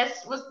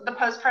the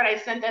postcard I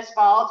sent this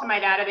fall to my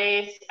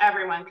database.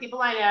 Everyone,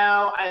 people I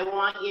know, I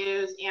want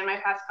used, and my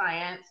past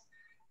clients.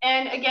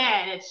 And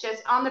again, it's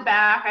just on the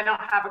back. I don't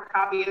have a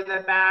copy of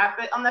the back,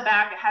 but on the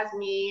back it has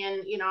me,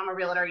 and you know, I'm a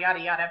realtor, yada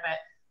yada. But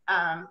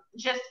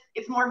just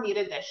it's more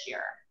muted this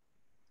year,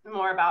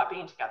 more about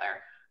being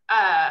together.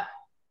 I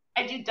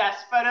do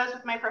desk photos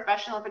with my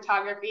professional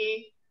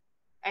photography.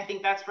 I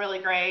think that's really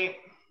great.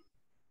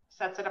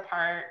 Sets it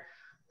apart.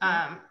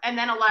 And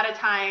then a lot of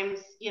times,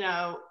 you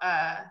know,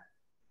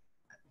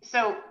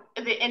 so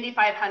the Indy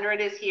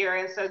 500 is here,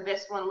 and so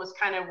this one was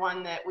kind of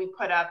one that we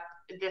put up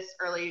this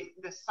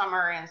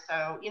summer. And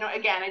so, you know,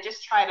 again, I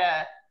just try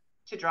to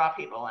draw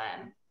people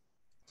in.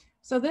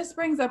 So this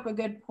brings up a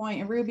good point.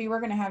 And Ruby,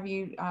 we're going to have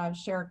you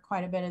share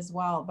quite a bit as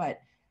well. But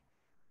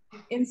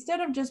instead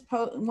of just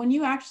when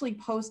you actually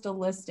post a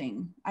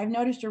listing, I've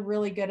noticed you're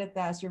really good at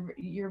this.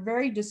 You're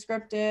very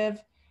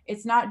descriptive.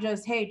 It's not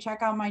just, hey,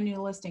 check out my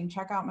new listing,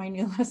 check out my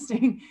new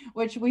listing,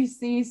 which we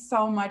see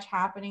so much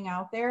happening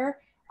out there.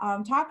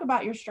 Talk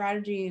about your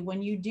strategy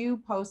when you do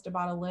post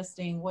about a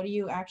listing. What do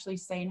you actually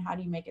say and how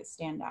do you make it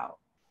stand out?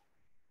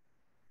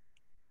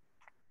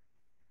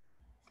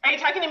 Are you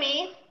talking to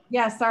me?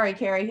 Yeah, sorry,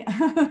 Carrie. No,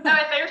 I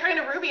thought you were talking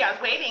to Ruby. I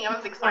was waiting. I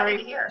was excited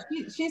to hear.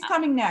 She's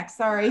coming next.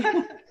 Sorry. So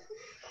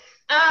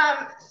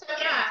yeah,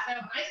 so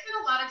I spend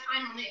a lot of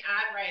time on the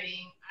ad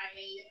writing.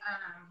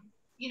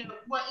 You know,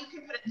 what you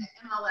can put in the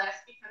MLS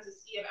becomes a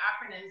sea of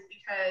acronyms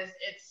because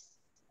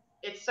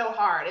it's so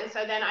hard. And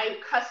so then I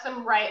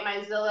custom write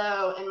my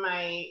Zillow and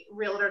my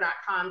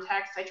Realtor.com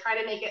text. I try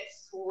to make it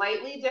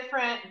slightly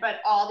different,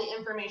 but all the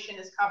information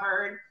is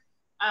covered.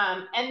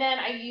 And then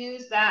I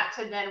use that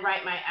to then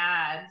write my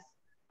ads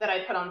that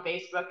I put on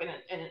Facebook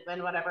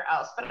and whatever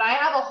else. But I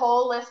have a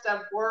whole list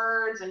of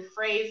words and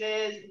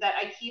phrases that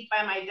I keep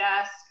by my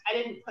desk. I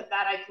didn't put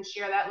that, I can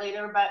share that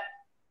later, but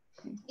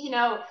you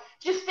know,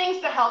 just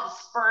things to help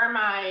spur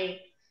my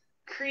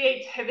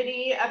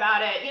creativity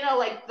about it. You know,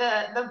 like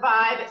the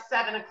vibe at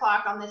 7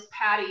 o'clock on this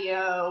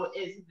patio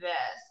is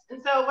this.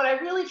 And so what I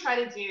really try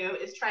to do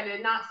is try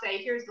to not say,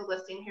 here's the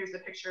listing, here's the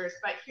pictures,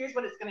 but here's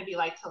what it's going to be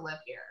like to live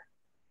here,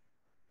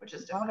 which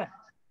is different. Love it.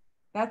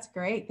 That's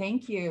great.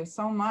 Thank you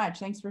so much.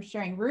 Thanks for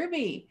sharing.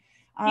 Ruby,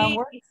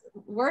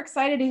 we're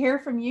excited to hear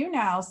from you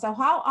now. So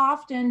how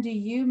often do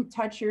you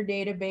touch your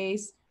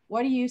database?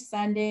 What are you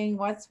sending?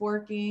 What's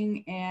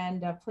working?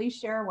 And please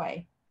share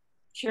away.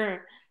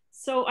 Sure.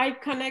 So I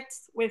connect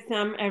with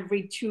them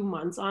every 2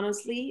 months,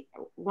 honestly,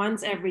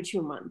 once every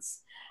 2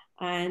 months.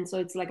 And so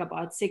it's like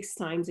about 6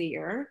 times a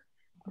year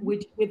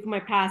with my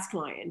past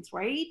clients,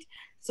 right?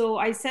 So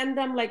I send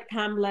them like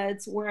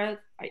pamphlets where,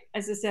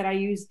 as I said, I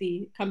use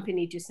the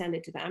company to send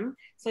it to them.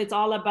 So it's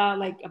all about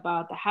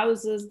the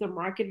houses, the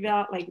market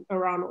value, like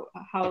around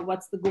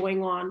what's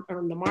going on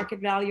around the market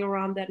value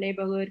around that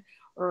neighborhood,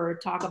 or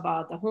talk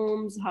about the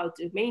homes, how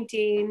to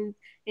maintain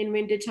in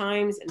winter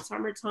times and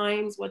summer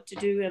times, what to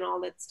do and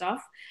all that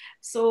stuff.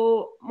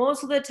 So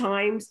most of the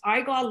times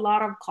I got a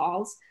lot of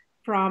calls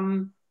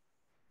from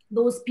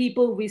those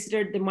people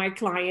visited my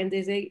client.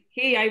 They say,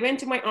 hey, I went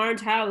to my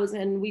aunt's house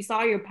and we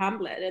saw your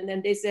pamphlet. And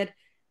then they said,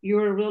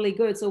 you're really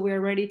good, so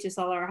we're ready to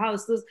sell our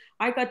house.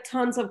 I got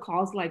tons of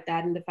calls like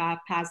that in the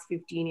past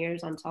 15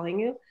 years, I'm telling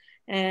you.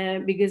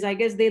 And because I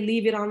guess they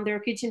leave it on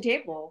their kitchen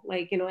table,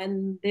 like, you know,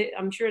 and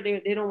I'm sure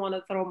they don't want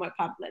to throw my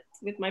pamphlet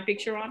with my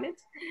picture on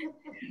it.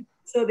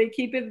 So they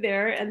keep it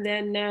there. And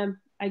then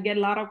I get a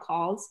lot of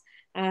calls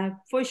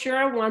for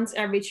sure once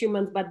every 2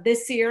 months. But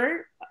this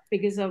year,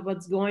 because of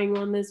what's going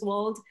on in this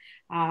world,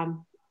 it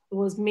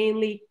was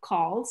mainly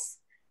calls.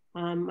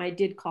 I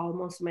did call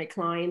most of my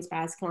clients,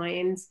 past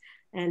clients,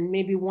 and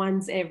maybe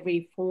once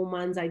every 4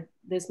 months.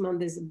 This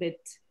month is a bit,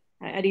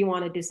 I didn't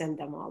want to send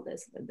them all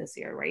this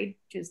year, right?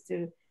 Just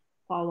to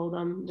follow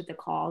them with the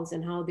calls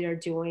and how they're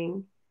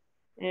doing.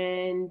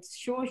 And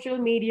social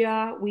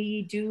media,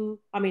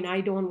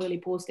 I don't really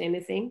post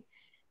anything.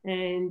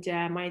 And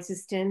my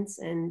assistants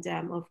and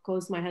of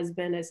course my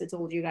husband, as I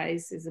told you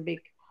guys, is a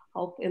big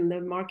help in the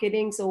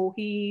marketing. So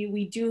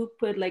we do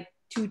put like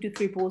 2 to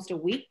 3 posts a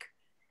week,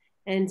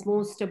 and it's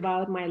most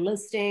about my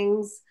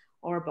listings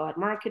or about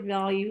market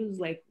values,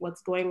 like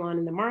what's going on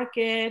in the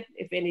market,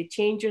 if any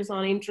changes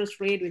on interest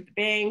rate with the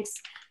banks,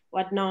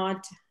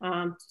 whatnot.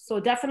 So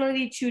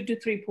definitely 2 to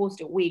 3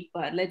 posts a week.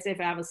 But let's say if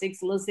I have a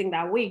 6 listing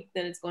that week,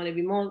 then it's going to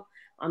be more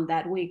on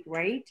that week,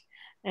 right?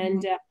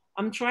 And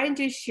I'm trying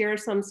to share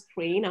some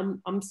screen.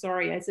 I'm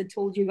sorry, as I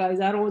told you guys,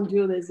 I don't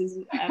do this.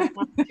 I'm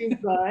not too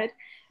good.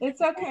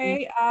 It's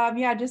okay.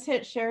 Yeah, just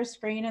hit share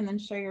screen and then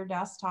share your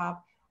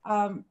desktop.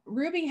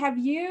 Ruby, have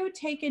you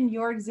taken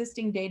your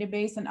existing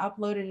database and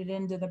uploaded it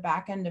into the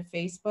back end of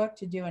Facebook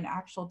to do an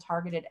actual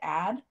targeted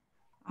ad?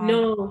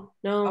 No.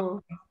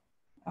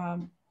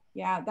 Okay.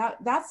 Yeah,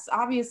 that's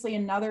obviously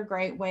another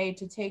great way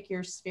to take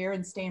your sphere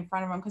and stay in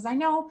front of them, because I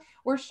know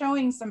we're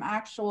showing some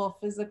actual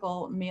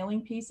physical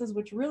mailing pieces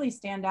which really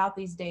stand out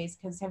these days.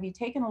 Because have you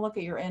taken a look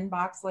at your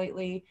inbox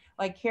lately?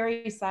 Like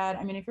Carrie said,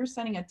 I mean, if you're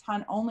sending a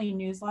ton only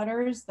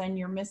newsletters, then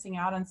you're missing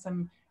out on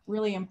some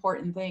really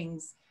important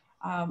things.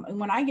 And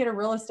when I get a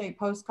real estate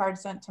postcard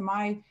sent to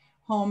my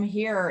home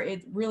here,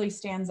 it really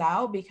stands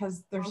out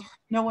because there's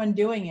no one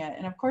doing it.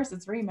 And of course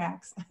it's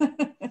Remax.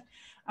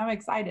 I'm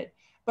excited.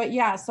 But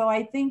yeah, so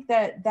I think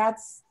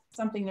that's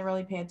something to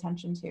really pay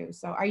attention to.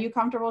 So are you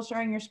comfortable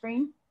sharing your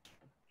screen?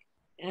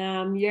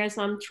 Yes,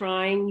 I'm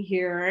trying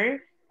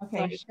here.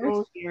 Okay,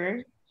 so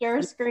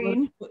share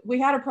screen. We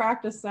had a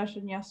practice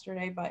session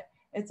yesterday, but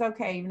it's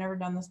okay. You've never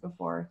done this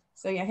before.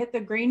 So yeah, hit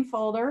the green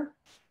folder,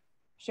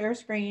 share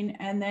screen,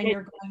 and then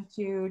you're going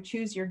to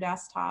choose your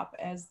desktop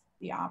as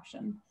the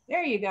option.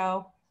 There you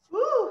go.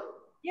 Woo!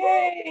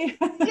 Yay!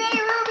 Yay,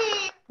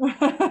 Ruby!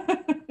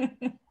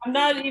 I'm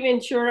not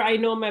even sure I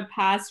know my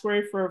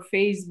password for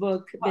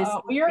Facebook.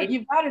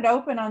 You've got it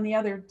open on the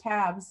other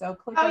tab, so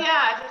click. Oh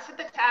yeah, just hit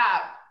the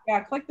tab.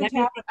 Yeah, click the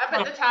tab up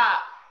at the top.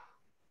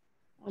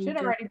 Should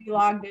already be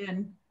logged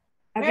in.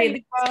 Okay, there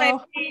you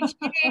go. Page.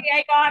 Yay,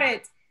 I got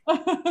it.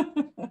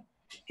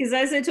 Because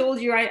as I told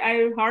you,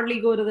 I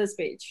hardly go to this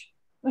page.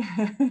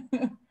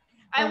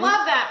 I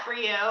love that for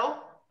you,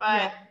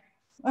 but.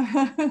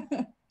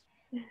 Yeah.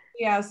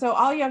 Yeah, so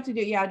all you have to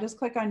do, just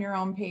click on your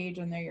own page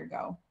and there you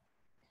go.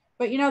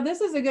 But you know, this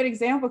is a good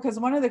example because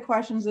one of the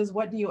questions is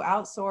what do you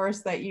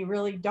outsource that you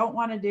really don't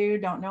want to do,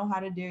 don't know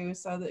how to do,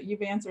 so that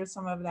you've answered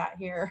some of that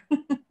here.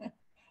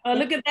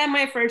 Look at that,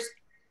 my first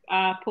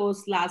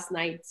post last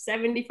night,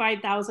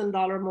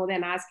 $75,000 more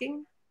than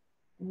asking.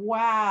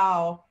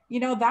 Wow. You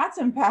know, that's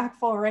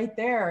impactful right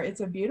there.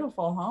 It's a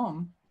beautiful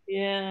home.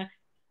 Yeah.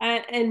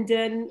 And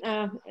then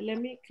let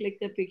me click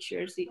the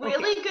pictures.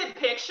 Really good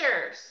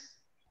pictures.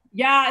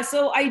 Yeah,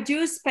 so I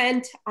do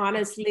spend,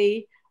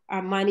 honestly,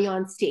 money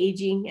on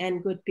staging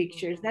and good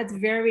pictures. That's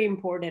very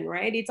important,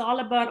 right? It's all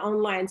about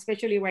online,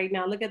 especially right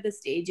now. Look at the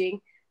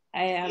staging.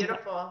 I am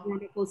a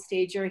beautiful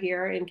stager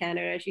here in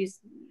Canada. She's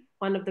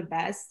one of the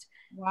best.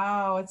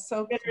 Wow, it's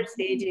so good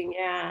staging,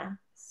 yeah.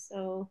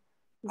 So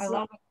I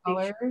love the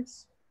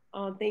colors.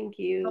 Oh, thank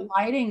you. The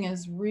lighting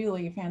is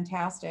really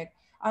fantastic.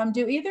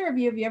 Do either of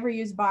you, have you ever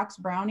used Box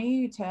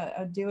Brownie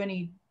to do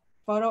any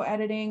photo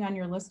editing on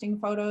your listing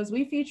photos?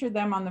 We featured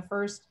them on the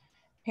first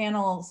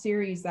panel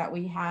series that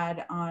we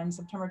had on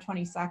September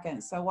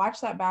 22nd. So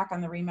watch that back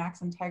on the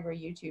Remax INTEGRA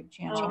YouTube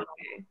channel. Oh,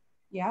 okay.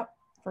 Yep.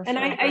 And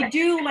sure. I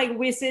do like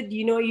visit,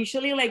 you know,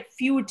 usually like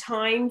few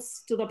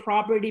times to the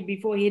property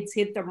before it's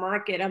hit the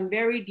market. I'm a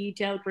very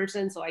detailed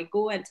person. So I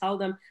go and tell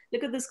them,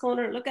 look at this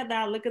corner, look at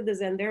that, look at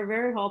this. And they're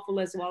very helpful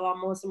as well on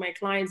most of my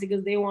clients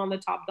because they want the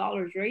top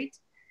dollars, right?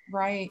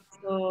 Right.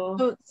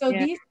 So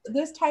yeah.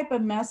 This type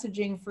of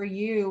messaging for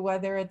you,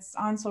 whether it's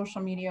on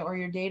social media or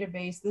your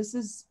database, this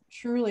is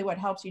truly what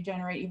helps you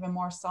generate even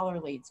more seller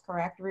leads,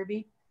 correct,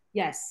 Ruby?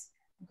 Yes.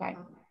 Okay.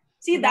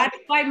 See, so that's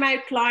why my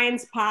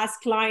clients,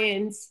 past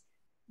clients,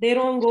 they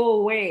don't go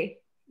away.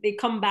 They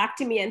come back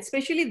to me. And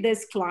especially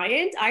this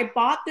client, I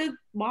bought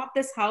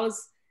this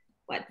house,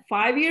 what,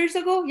 5 years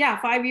ago? Yeah,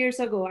 5 years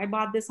ago, I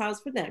bought this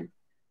house for them.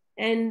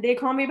 And they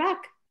call me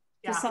back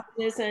to sell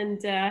this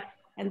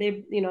and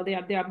they, you know,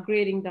 they're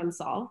upgrading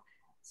themselves.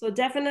 So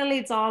definitely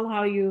it's all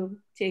how you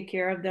take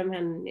care of them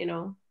and, you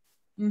know.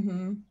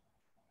 Mm-hmm.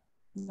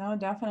 No,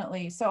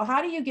 definitely. So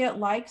how do you get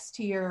likes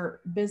to your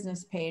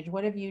business page?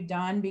 What have you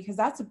done? Because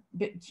that's a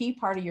key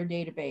part of your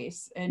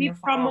database. And we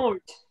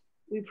promote.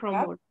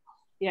 Yep.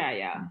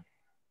 Yeah.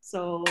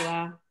 So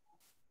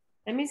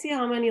let me see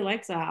how many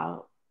likes I have.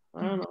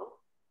 I don't know.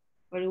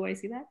 Where do I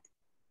see that?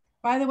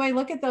 By the way,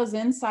 look at those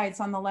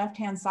insights on the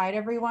left-hand side,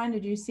 everyone.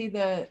 Did you see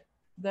the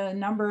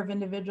number of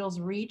individuals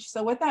reached?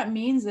 So what that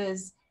means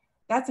is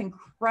that's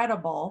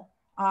incredible.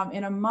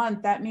 In a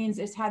month, that means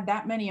it's had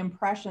that many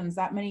impressions,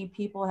 that many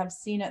people have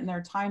seen it in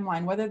their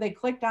timeline, whether they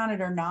clicked on it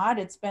or not,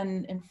 it's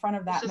been in front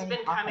of that many. It's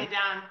just been coming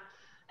down.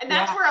 And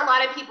that's where a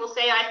lot of people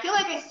say, I feel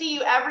like I see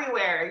you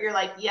everywhere. You're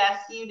like, yes,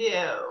 you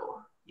do.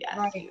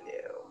 Yes, you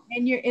do.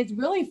 And it's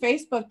really,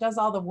 Facebook does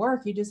all the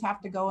work. You just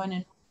have to go in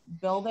and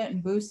build it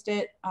and boost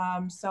it.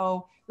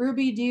 So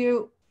Ruby,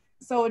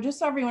 so just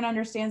so everyone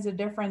understands the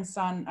difference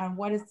on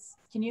what it's,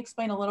 can you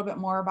explain a little bit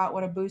more about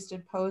what a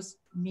boosted post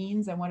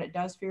means and what it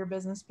does for your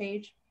business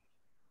page?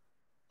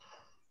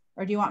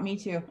 Or do you want me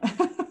to?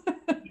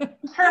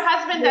 Her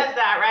husband does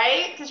that,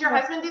 right? Does your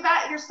husband do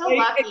that? You're so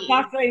lucky.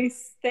 Exactly.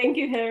 Thank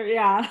you, Harry.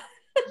 Yeah.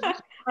 All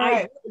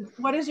right.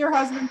 What is your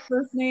husband's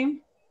first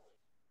name?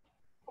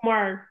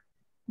 Mark.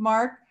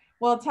 Mark.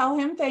 Well, tell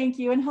him thank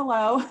you and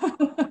hello.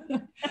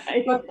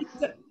 But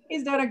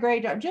he's done a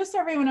great job. Just so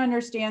everyone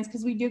understands,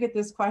 because we do get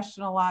this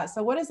question a lot.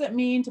 So what does it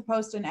mean to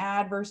post an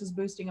ad versus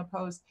boosting a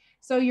post?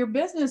 So your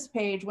business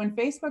page, when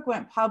Facebook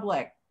went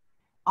public,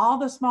 all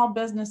the small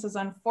businesses,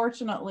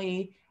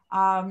 unfortunately,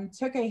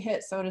 took a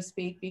hit, so to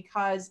speak,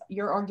 because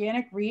your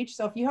organic reach.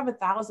 So if you have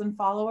 1,000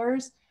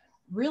 followers,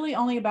 really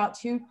only about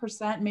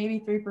 2%, maybe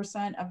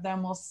 3% of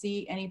them will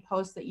see any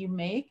post that you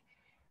make.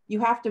 You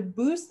have to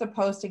boost the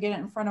post to get it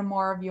in front of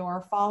more of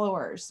your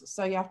followers.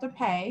 So you have to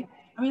pay.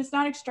 I mean, it's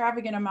not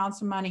extravagant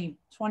amounts of money,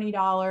 $20,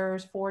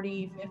 $40,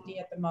 $50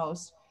 at the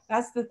most.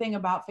 That's the thing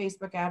about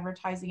Facebook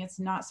advertising. It's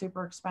not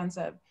super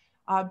expensive.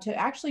 To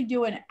actually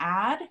do an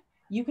ad,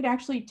 you could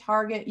actually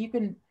target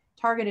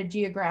a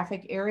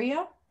geographic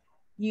area.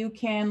 You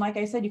can, like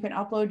I said, you can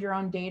upload your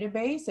own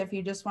database if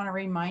you just want to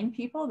remind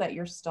people that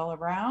you're still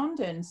around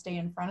and stay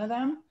in front of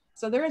them.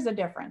 So there is a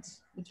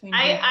difference between.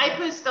 I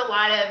boost a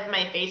lot of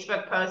my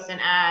Facebook posts and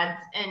ads,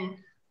 and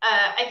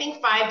I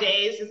think 5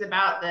 days is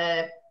about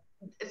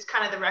it's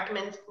kind of the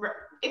recommend.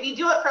 If you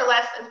do it for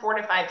less than 4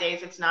 to 5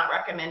 days, it's not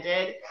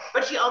recommended,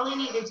 but you only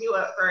need to do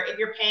it for, if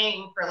you're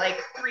paying for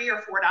like $3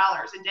 or $4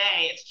 a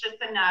day, it's just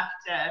enough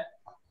to,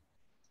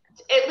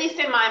 at least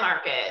in my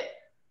market,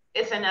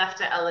 it's enough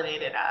to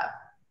elevate it up.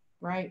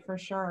 Right, for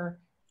sure.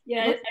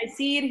 Yeah, I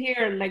see it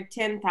here, like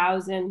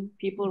 10,000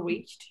 people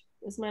reached.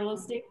 Is my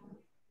listing.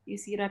 You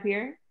see it up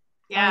here?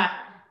 Yeah.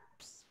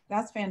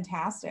 That's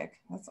fantastic.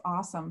 That's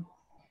awesome.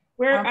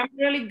 I'm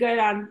really good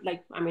on,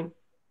 like, I mean,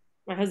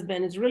 my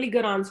husband is really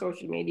good on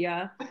social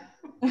media.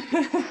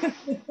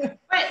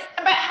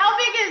 But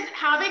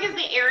how big is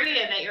the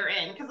area that you're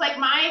in? Because like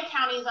my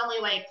county is only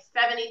like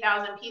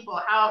 70,000 people.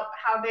 How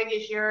big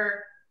is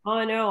your?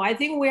 Oh no, I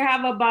think we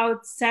have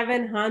about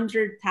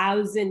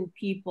 700,000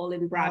 people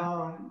in Brampton.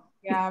 Oh,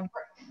 yeah,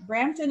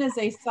 Brampton is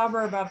a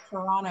suburb of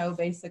Toronto,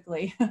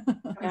 basically.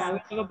 Yeah, we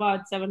have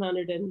about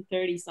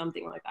 730,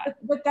 something like that.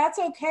 But that's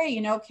okay,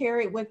 you know,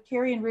 Carrie, with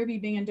Carrie and Ruby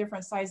being in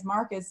different size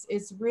markets,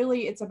 it's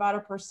about a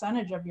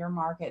percentage of your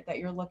market that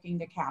you're looking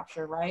to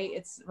capture, right?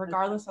 It's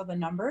regardless of the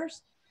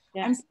numbers.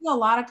 Yeah. I'm seeing a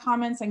lot of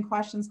comments and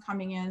questions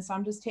coming in, so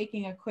I'm just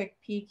taking a quick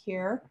peek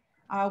here.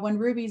 When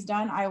Ruby's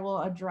done, I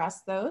will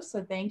address those.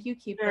 So thank you.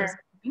 Keep those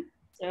coming.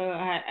 So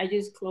I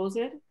just close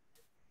it.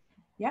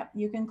 Yep,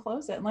 you can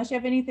close it unless you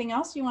have anything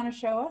else you want to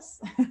show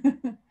us.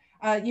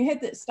 You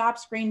hit the stop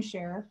screen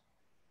share.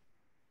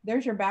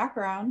 There's your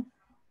background.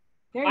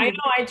 There I know,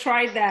 I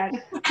tried that.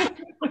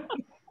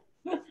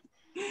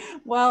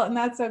 Well, and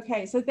that's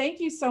okay. So thank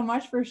you so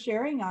much for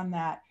sharing on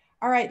that.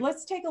 All right,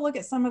 let's take a look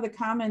at some of the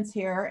comments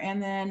here,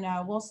 and then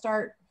we'll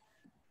start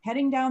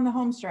heading down the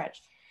home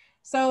stretch.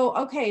 So,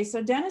 okay,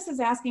 so Dennis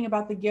is asking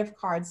about the gift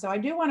card. So I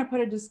do want to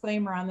put a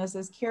disclaimer on this,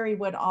 as Carrie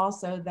would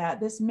also, that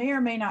this may or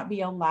may not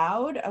be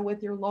allowed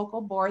with your local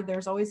board.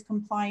 There's always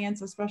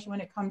compliance, especially when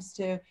it comes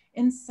to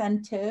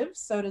incentives,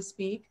 so to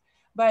speak.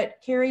 But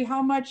Carrie,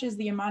 how much is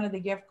the amount of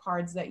the gift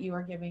cards that you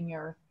are giving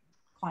your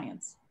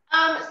clients?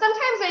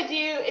 Sometimes I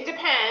do, it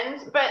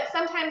depends, but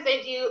sometimes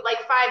I do like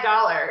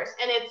 $5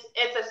 and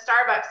it's a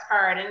Starbucks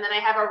card. And then I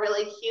have a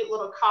really cute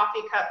little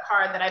coffee cup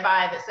card that I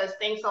buy that says,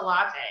 thanks a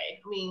latte.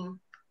 I mean,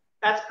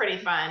 that's pretty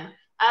fun.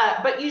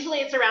 But usually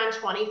it's around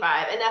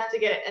 25, enough to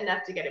get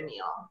a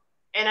meal.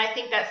 And I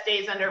think that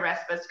stays under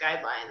RESPA's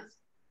guidelines.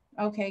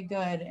 Okay,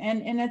 good.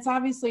 And it's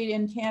obviously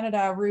in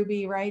Canada,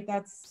 Ruby, right?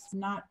 That's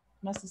not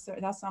necessary.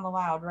 That's not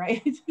allowed,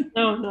 right?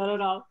 No, not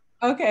at all.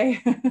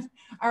 Okay.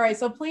 All right.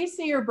 So please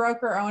see your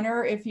broker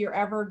owner if you're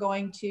ever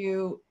going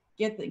to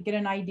get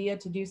an idea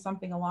to do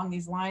something along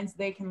these lines.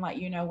 They can let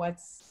you know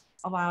what's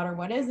allowed or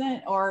what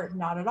isn't, or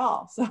not at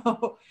all.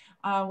 So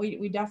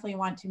we definitely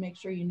want to make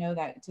sure you know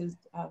that, to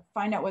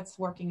find out what's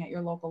working at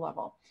your local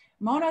level.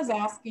 Mona's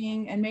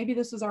asking, and maybe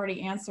this was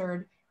already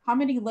answered, how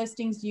many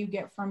listings do you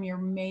get from your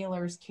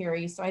mailers,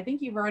 Carrie? So I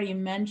think you've already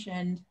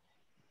mentioned.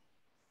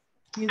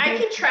 I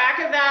keep track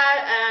of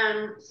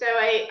that. So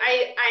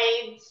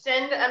I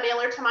send a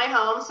mailer to my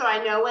home so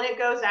I know when it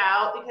goes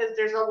out, because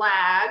there's a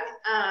lag.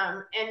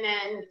 And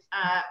then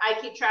I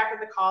keep track of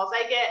the calls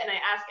I get, and I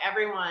ask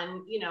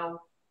everyone, you know,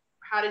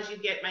 how did you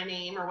get my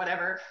name or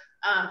whatever.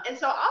 And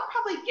so I'll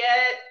probably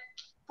get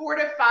 4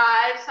 to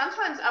 5,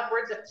 sometimes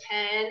upwards of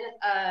 10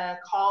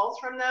 calls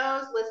from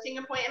those listing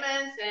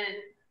appointments. And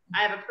I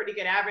have a pretty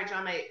good average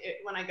on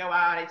when I go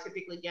out, I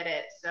typically get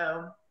it.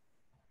 So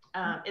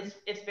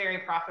it's very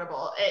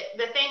profitable.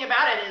 The thing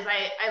about it is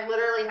I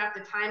literally have to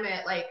time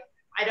it. Like,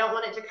 I don't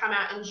want it to come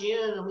out in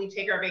June when we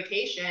take our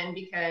vacation,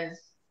 because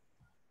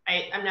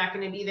I'm not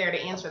going to be there to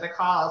answer the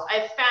calls.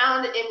 I've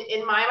found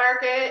in my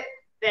market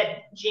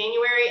that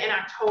January and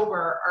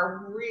October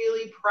are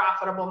really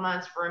profitable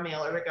months for a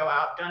mailer to go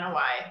out. Don't know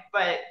why,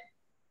 but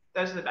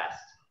those are the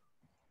best.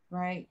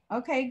 Right.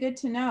 Okay, good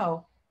to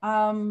know.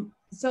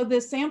 So the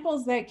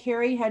samples that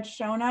Carrie had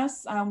shown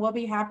us, we'll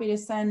be happy to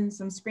send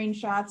some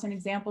screenshots and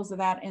examples of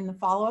that in the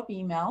follow-up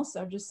email.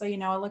 So just so you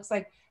know, it looks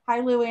like, hi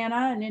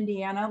Luana in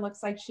Indiana,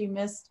 looks like she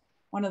missed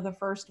one of the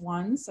first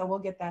ones. So we'll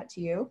get that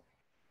to you.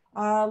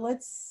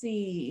 Let's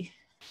see,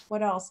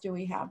 what else do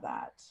we have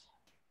that?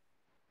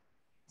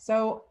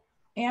 So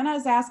Anna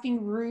is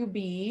asking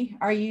Ruby,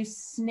 are you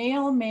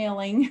snail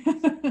mailing?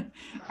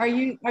 Are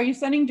you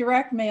sending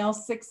direct mail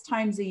 6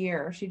 times a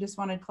year? She just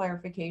wanted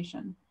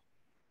clarification.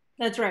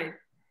 That's right.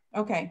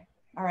 Okay.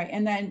 All right.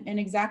 And then, and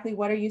exactly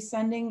what are you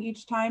sending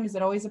each time? Is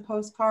it always a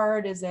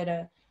postcard? Is it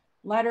a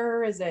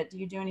letter? Do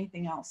you do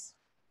anything else?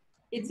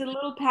 It's a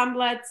little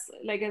pamphlets.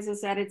 Like, as I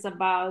said, it's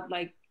about,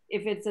 like,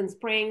 if it's in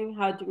spring,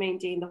 how to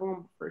maintain the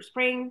home for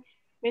spring,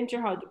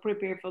 winter, how to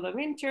prepare for the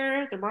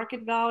winter, the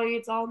market value.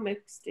 It's all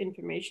mixed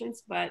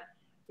informations, but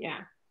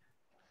yeah.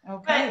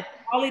 Okay. But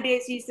holiday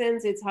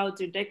seasons, it's how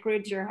to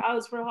decorate your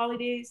house for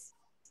holidays.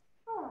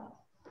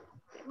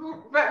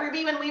 But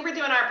Ruby, when we were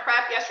doing our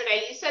prep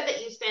yesterday, you said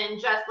that you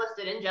send just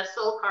listed and just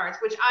sold cards,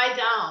 which I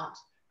don't.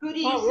 Who do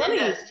you send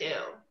those to?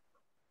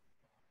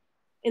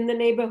 In the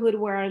neighborhood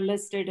where I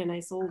listed and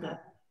I sold it.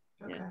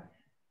 Okay. Yeah.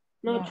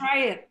 No, yeah. Try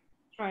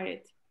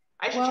it.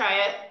 I should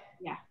try it.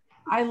 Yeah.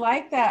 I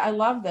like that. I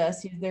love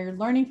this. They're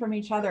learning from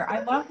each other. I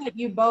love that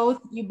you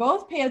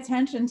both pay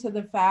attention to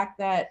the fact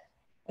that,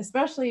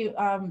 especially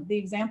the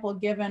example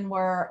given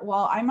where,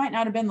 well, I might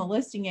not have been the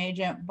listing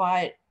agent,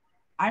 but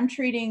I'm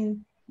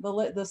treating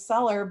the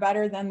seller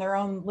better than their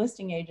own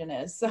listing agent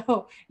is.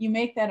 So you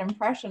make that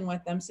impression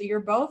with them. So you're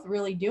both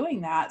really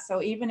doing that.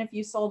 So even if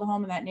you sold a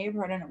home in that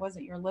neighborhood and it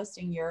wasn't your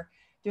listing, you're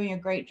doing a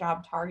great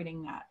job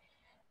targeting that.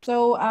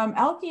 So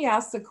Elke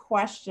asked a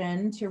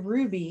question to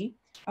Ruby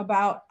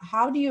about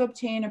how do you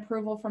obtain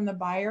approval from the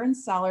buyer and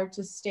seller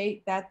to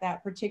state that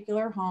that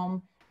particular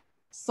home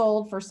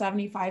sold for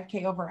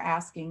 75K over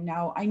asking.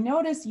 Now, I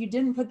noticed you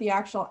didn't put the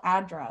actual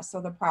address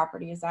of the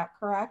property. Is that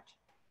correct?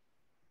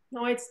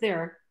 No, it's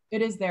there.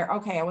 It is there.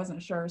 Okay, I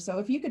wasn't sure. So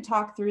if you could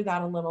talk through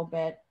that a little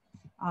bit.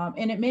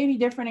 And it may be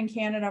different in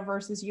Canada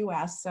versus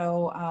US.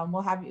 So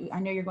we'll have you, I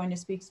know you're going to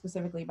speak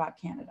specifically about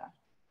Canada.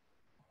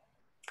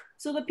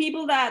 So the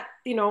people that,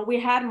 you know, we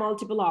had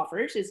multiple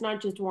offers. It's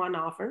not just one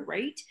offer,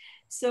 right?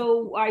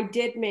 So I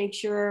did make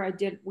sure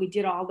we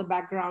did all the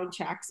background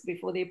checks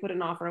before they put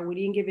an offer. We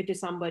didn't give it to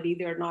somebody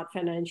they're not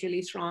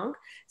financially strong.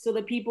 So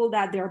the people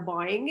that they're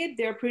buying it,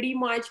 they're pretty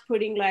much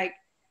putting like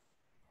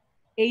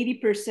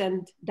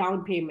 80%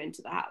 down payment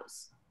to the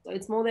house. So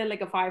it's more than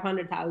like a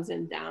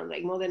 500,000 down,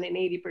 like more than an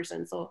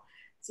 80%. So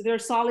they're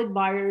solid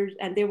buyers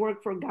and they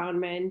work for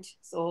government.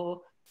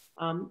 So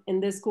in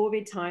this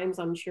COVID times,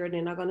 I'm sure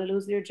they're not going to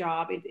lose their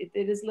job. It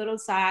is a little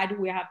sad.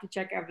 We have to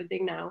check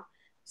everything now.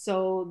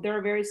 So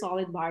they're very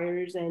solid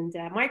buyers. And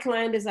my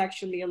client is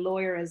actually a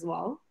lawyer as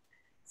well.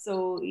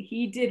 So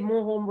he did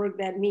more homework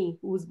than me,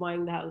 who was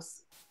buying the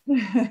house.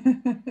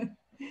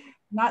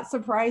 Not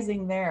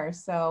surprising there.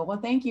 So,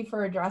 well, thank you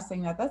for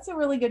addressing that. That's a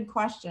really good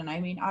question. I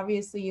mean,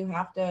 obviously you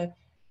have to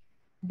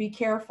be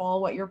careful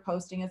what you're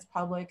posting. It's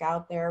public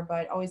out there,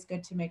 but always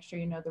good to make sure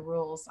you know the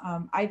rules.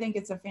 I think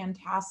it's a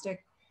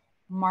fantastic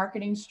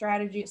marketing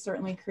strategy. It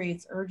certainly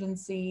creates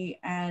urgency.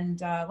 And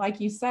like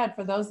you said,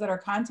 for those that are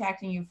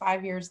contacting you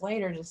 5 years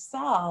later to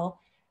sell,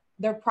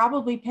 they're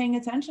probably paying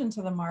attention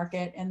to the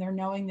market and they're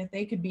knowing that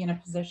they could be in a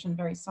position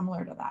very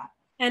similar to that.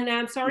 And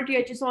I'm sorry,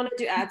 I just wanted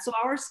to add, so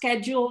our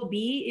Schedule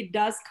B, it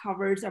does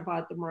covers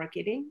about the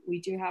marketing. We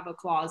do have a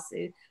clause,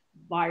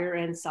 buyer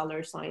and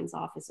seller signs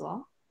off as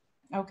well.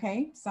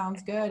 Okay,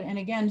 sounds good. And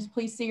again,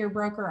 please see your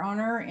broker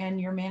owner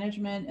and your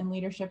management and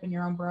leadership in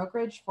your own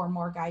brokerage for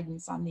more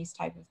guidance on these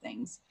type of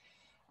things.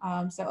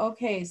 So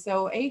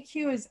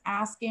AQ is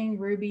asking,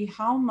 Ruby,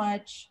 how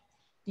much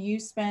do you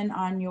spend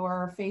on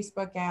your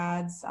Facebook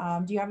ads?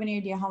 Do you have any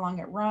idea how long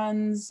it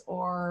runs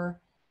or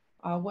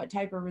what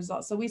type of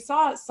results? So we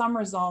saw some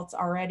results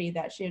already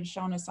that she had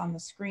shown us on the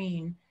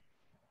screen.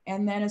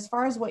 And then as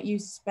far as what you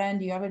spend,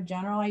 do you have a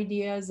general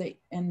idea?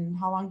 And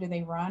how long do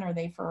they run? Are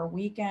they for a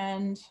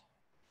weekend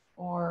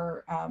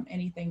or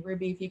anything?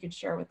 Ruby, if you could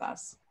share with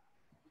us.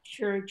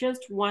 Sure,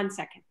 just 1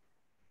 second.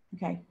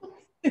 Okay.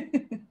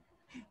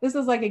 This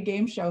is like a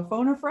game show,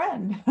 phone a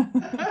friend.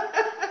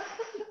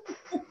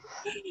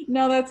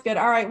 No, that's good.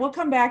 All right, we'll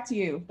come back to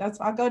you.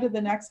 I'll go to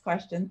the next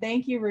question.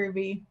 Thank you,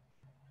 Ruby.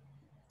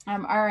 All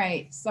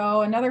right,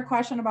 so another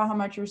question about how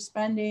much you're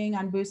spending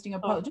on boosting a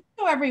post. Just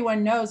so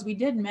everyone knows, we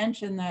did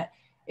mention that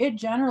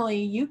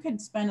you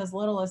could spend as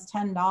little as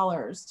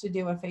 $10 to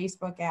do a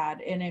Facebook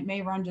ad, and it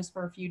may run just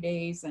for a few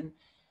days and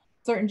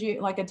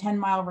like a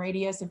 10-mile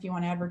radius if you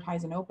want to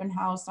advertise an open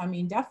house. I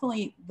mean,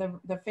 definitely the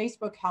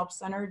Facebook Help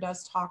Center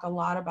does talk a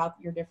lot about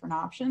your different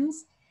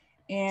options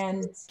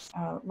and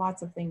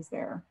lots of things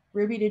there.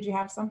 Ruby, did you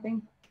have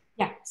something?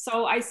 Yeah,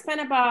 so I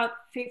spent about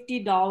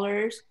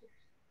 $50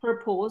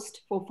 per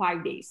post for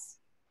 5 days.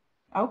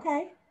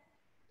 Okay.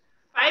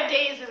 5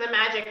 days is a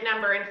magic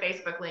number in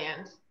Facebook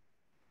land.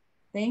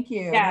 Thank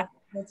you. Yeah,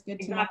 that's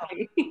good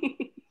exactly.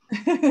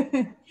 to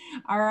know.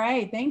 All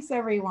right. Thanks,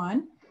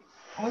 everyone.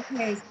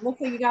 Okay. So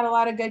looks like you got a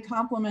lot of good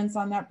compliments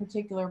on that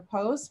particular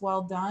post.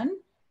 Well done.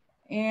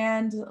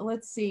 And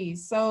let's see.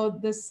 So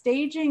the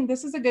staging,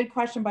 this is a good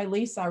question by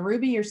Lisa.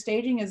 Ruby, your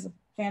staging is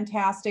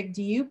fantastic.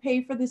 Do you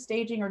pay for the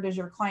staging or does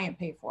your client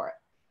pay for it?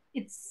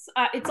 It's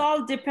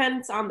all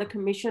depends on the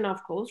commission,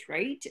 of course,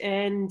 right?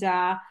 And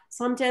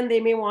sometimes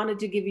they may want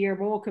to give you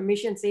more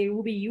commission, say,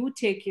 Ruby, you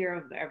take care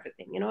of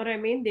everything. You know what I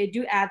mean? They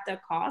do add the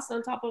cost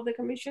on top of the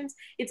commissions.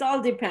 It's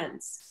all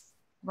depends.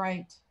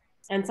 Right.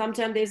 And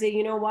sometimes they say,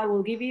 you know what,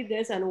 we'll give you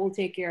this and we'll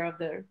take care of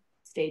the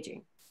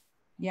staging.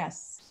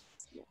 Yes.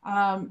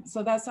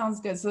 So that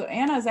sounds good. So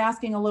Anna's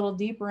asking a little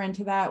deeper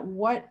into that.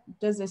 What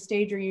does a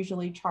stager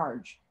usually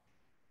charge?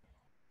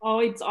 Oh,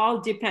 it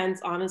all depends,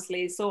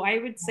 honestly. So I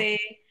would say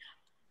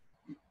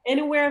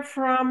anywhere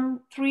from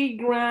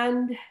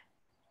 $3,000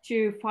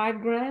 to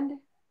 $5,000.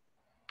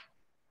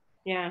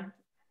 Yeah.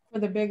 For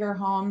the bigger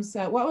homes.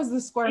 So what was the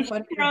square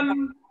footage?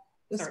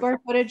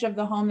 Square footage of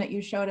the home that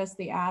you showed us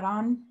the ad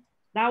on?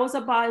 That was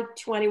about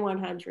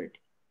 2,100.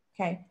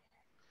 Okay.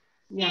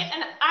 Yeah,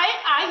 and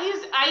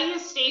I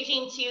use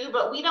staging too,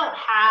 but we don't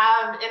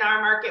have in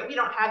our market, we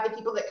don't have the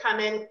people that come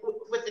in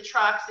with the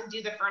trucks and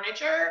do the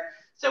furniture.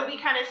 So we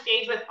kind of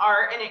stage with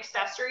art and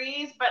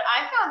accessories, but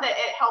I found that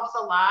it helps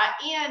a lot.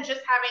 And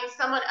just having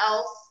someone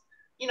else,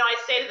 you know, I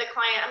say to the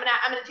client,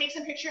 I'm gonna take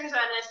some pictures and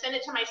I'm gonna send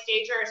it to my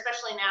stager,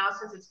 especially now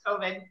since it's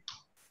COVID.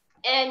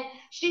 And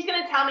she's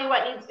gonna tell me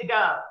what needs to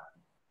go,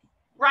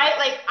 right?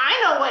 Like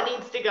I know what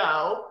needs to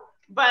go,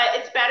 but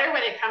it's better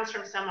when it comes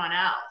from someone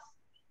else.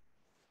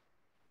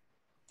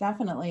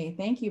 Definitely.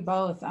 Thank you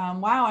both.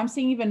 Wow, I'm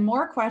seeing even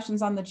more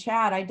questions on the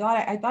chat. I thought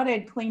I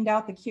had cleaned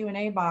out the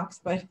Q&A box,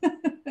 but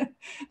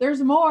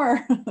there's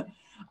more.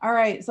 All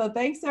right, so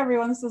thanks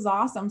everyone. This is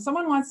awesome.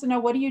 Someone wants to know,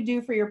 what do you do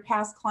for your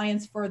past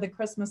clients for the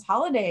Christmas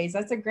holidays?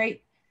 That's a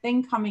great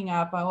thing coming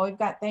up. We've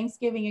got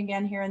Thanksgiving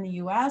again here in the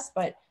US,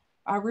 but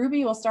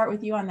Ruby, we'll start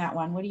with you on that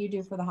one. What do you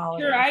do for the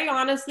holidays? Sure, I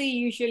honestly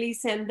usually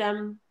send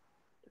them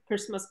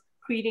Christmas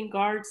greeting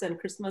cards and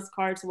Christmas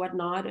cards,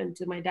 whatnot,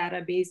 into my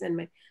database and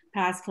my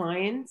past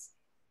clients.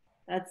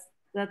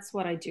 That's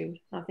what I do,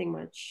 nothing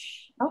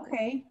much.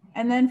 Okay,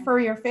 and then for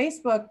your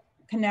Facebook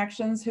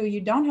connections who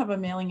you don't have a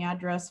mailing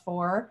address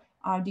for,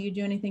 do you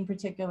do anything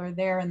particular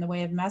there in the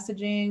way of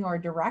messaging or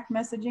direct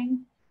messaging?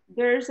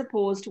 There's a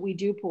post, we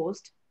do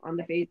post on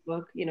the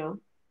Facebook, you know.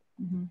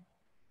 Mm-hmm.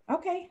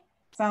 Okay,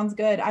 sounds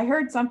good. I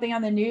heard something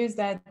on the news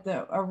that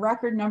a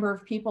record number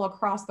of people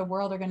across the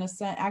world are going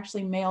to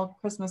actually mail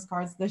Christmas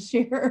cards this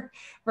year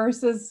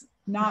versus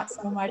not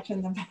so much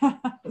in the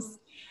past.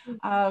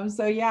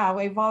 So yeah,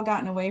 we've all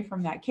gotten away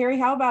from that. Carrie,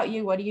 how about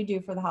you? What do you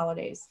do for the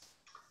holidays?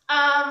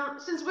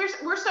 Since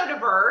we're so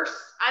diverse,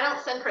 I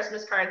don't send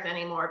Christmas cards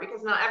anymore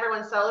because not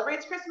everyone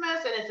celebrates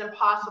Christmas and it's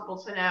impossible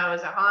to know,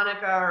 is it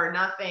Hanukkah or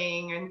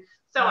nothing? And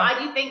so I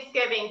do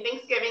Thanksgiving.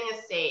 Thanksgiving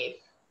is safe.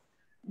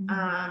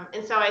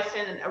 And so I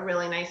send a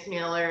really nice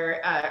mailer,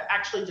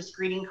 actually just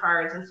greeting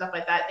cards and stuff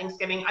like that.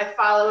 Thanksgiving, I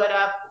follow it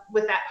up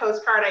with that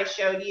postcard I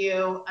showed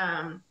you.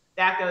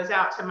 That goes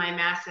out to my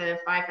massive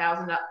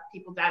 5,000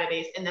 people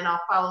database, and then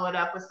I'll follow it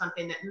up with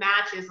something that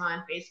matches on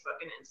Facebook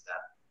and Insta.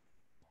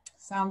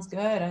 Sounds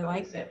good. I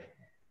like it.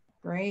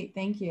 Great.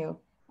 Thank you.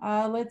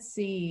 Let's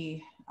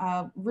see.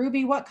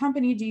 Ruby, what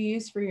company do you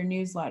use for your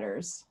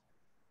newsletters?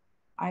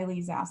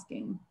 Eileen's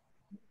asking.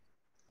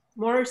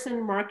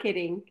 Morrison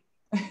Marketing.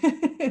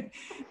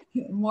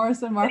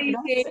 Morrison Marketing.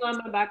 What do you say on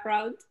my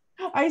background?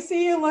 I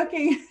see you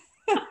looking.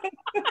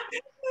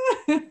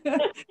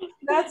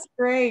 That's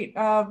great.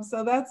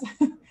 So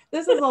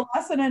this is a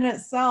lesson in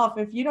itself.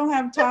 If you don't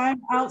have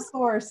time,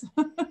 outsource.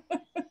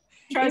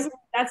 Trust me,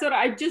 that's what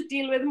I just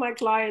deal with my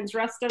clients.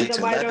 Rest of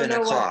them, I don't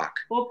know what.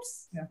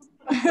 Oops. Yeah.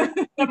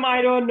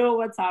 I don't know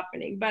what's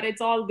happening, but it's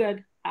all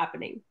good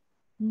happening.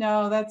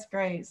 No, that's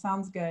great.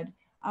 Sounds good.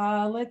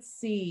 Let's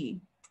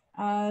see.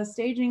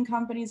 Staging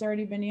companies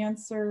already been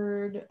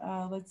answered.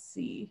 Let's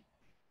see.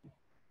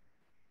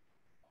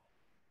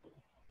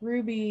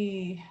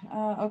 Ruby,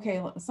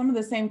 okay, some of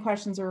the same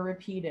questions are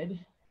repeated.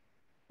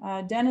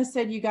 Dennis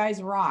said you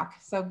guys rock,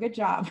 so good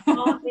job.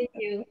 Oh, thank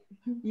you.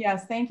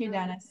 Yes, thank you,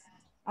 Dennis.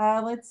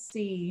 Let's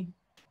see.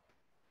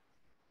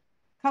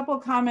 Couple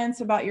comments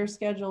about your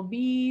Schedule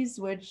Bs,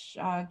 which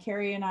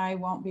Carrie and I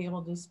won't be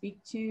able to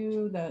speak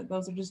to.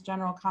 Those are just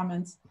general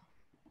comments.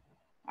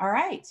 All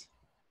right.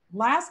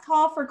 Last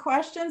call for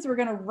questions. We're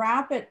going to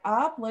wrap it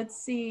up.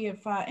 Let's see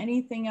if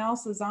anything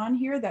else is on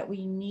here that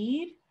we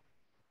need.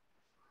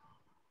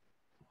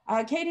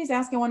 Katie's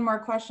asking one more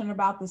question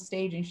about the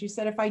staging. She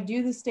said, if I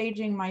do the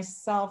staging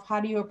myself, how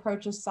do you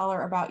approach a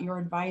seller about your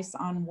advice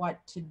on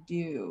what to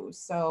do?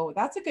 So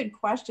that's a good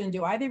question.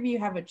 Do either of you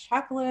have a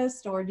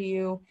checklist, or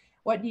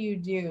what do you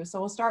do?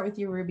 So we'll start with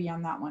you, Ruby,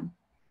 on that one.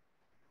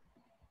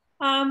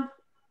 I'm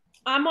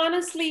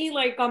honestly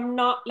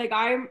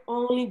I'm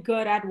only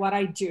good at what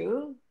I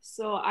do.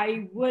 So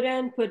I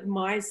wouldn't put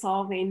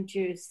myself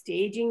into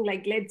staging.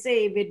 Like, let's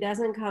say if it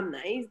doesn't come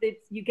nice,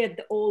 you get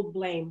the old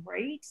blame,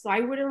 right? So I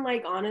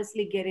wouldn't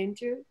honestly get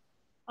into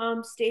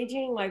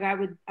staging. Like I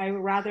would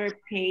rather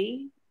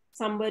pay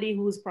somebody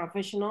who's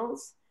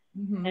professionals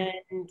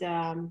and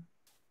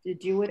to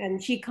do it.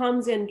 And she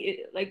comes in,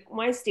 like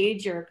my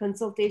stager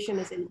consultation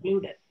is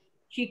included.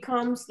 She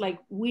comes like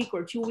week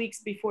or 2 weeks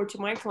before to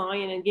my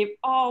client and give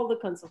all the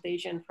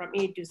consultation from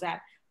A to Z,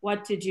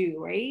 what to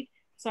do, right?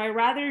 So I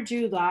rather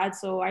do that.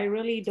 So I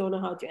really don't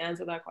know how to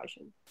answer that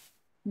question.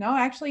 No,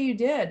 actually you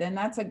did. And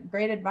that's a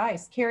great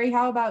advice. Carrie,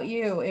 how about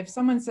you? If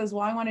someone says,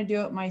 well, I want to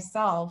do it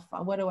myself,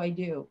 what do I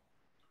do?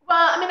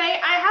 Well, I mean, I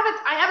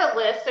have a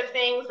list of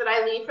things that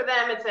I leave for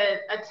them. It's a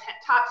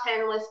top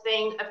 10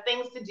 listing of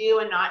things to do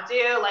and not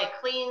do, like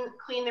clean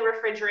the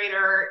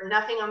refrigerator,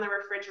 nothing on the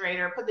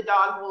refrigerator, put the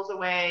dog bowls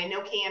away,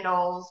 no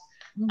candles,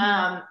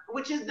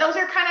 those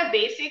are kind of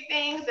basic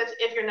things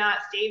if you're not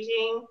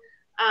staging.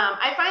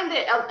 I find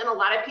that in a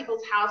lot of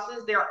people's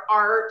houses, their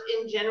art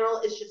in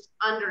general is just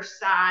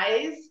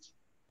undersized.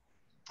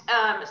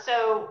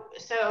 So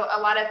a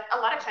lot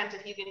of times,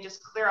 if you can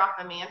just clear off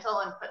the mantle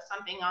and put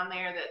something on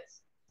there that's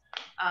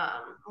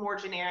more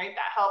generic,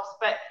 that helps.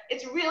 But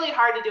it's really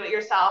hard to do it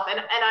yourself. And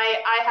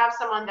I have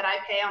someone that I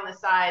pay on the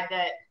side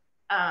that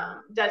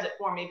does it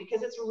for me,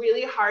 because it's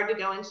really hard to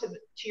go into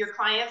your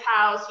client's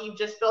house you've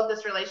just built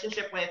this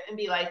relationship with and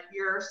be like,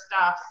 your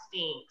stuff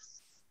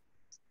stinks.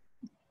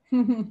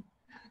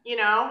 You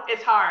know,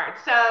 it's hard.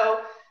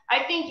 So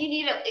I think you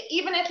need it,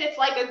 even if it's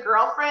like a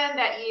girlfriend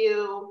that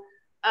you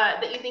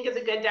think is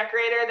a good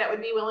decorator that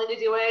would be willing to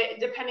do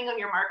it, depending on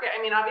your market.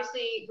 I mean,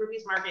 obviously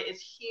Ruby's market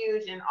is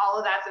huge and all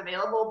of that's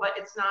available, but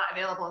it's not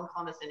available in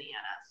Columbus,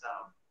 Indiana. So.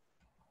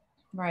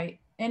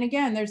 Right. And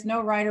again, there's no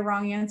right or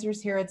wrong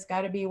answers here. It's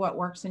got to be what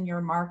works in your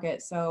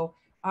market. So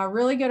a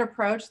really good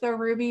approach though,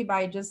 Ruby,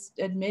 by just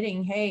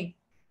admitting, hey,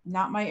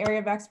 not my area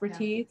of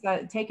expertise,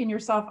 taking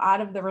yourself out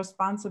of the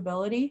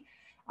responsibility.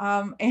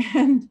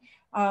 And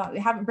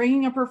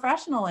bringing a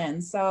professional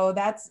in. So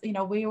that's, you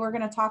know, we were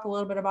going to talk a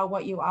little bit about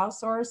what you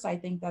outsource. I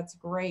think that's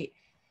great.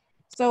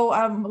 So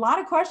a lot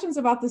of questions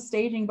about the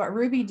staging, but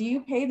Ruby, do you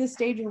pay the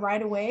stager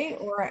right away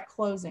or at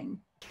closing?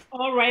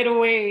 Oh, right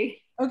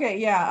away. Okay,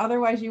 yeah,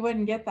 otherwise you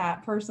wouldn't get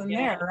that person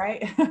there,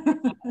 right?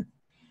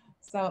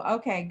 So,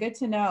 okay, good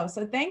to know.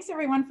 So thanks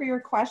everyone for your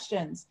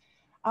questions.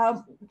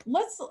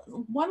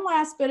 One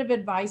last bit of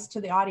advice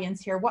to the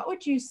audience here. What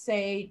would you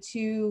say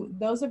to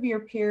those of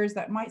your peers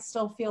that might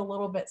still feel a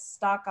little bit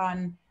stuck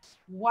on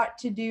what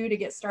to do to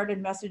get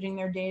started messaging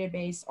their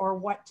database or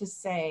what to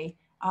say?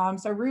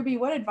 So Ruby,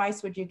 what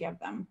advice would you give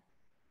them?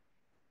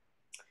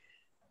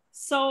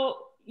 So,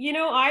 you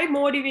know, I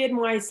motivate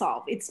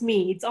myself. It's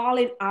me. It's all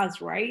in us,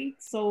 right?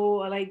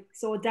 So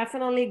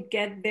definitely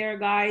get there,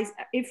 guys.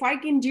 If I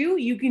can do,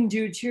 you can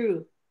do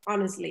too,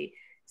 honestly.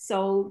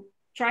 So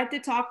try to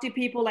talk to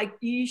people. Like,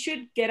 you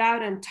should get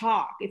out and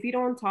talk. If you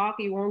don't talk,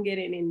 you won't get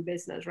in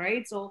business,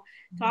 right? So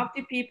talk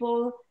to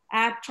people.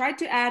 Try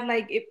to add,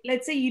 like, if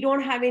let's say you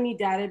don't have any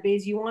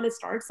database, you want to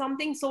start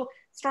something. So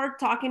start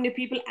talking to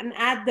people and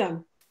add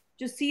them.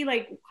 Just see,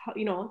 like,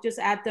 you know, just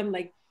add them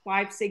like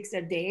 5, 6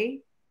 a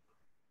day.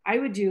 I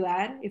would do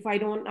that if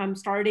I'm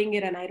starting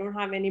it and I don't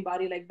have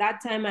anybody. Like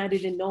that time I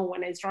didn't know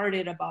when I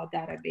started about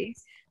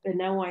database, but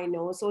now I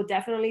know. So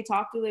definitely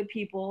talk to the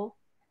people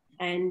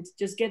and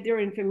just get their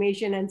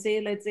information and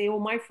say, let's say, oh,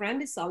 my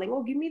friend is selling.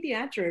 Oh, give me the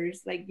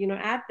address. Like, you know,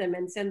 add them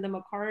and send them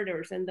a card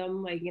or send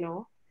them, like, you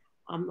know,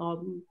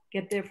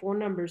 get their phone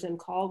numbers and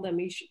call them.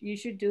 You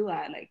should do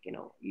that. Like, you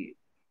know,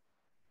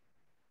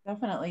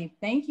 Definitely.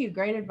 Thank you.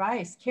 Great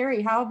advice.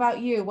 Carrie, how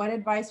about you? What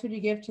advice would you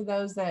give to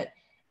those that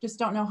just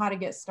don't know how to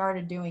get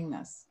started doing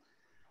this?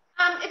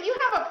 If you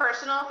have a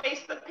personal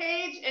Facebook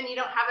page and you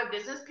don't have a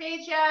business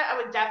page yet, I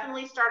would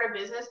definitely start a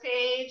business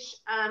page.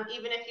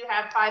 Even if you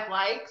have 5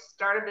 likes,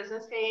 start a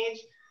business page.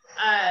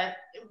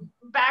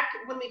 Back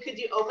when we could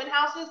do open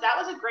houses, that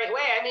was a great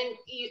way. I mean,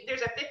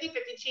 there's a 50-50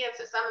 chance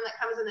that someone that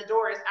comes in the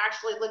door is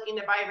actually looking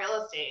to buy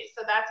real estate.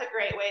 So that's a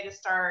great way to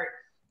start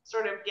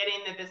sort of getting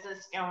the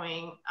business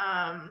going.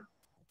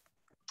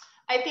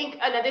 I think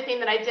another thing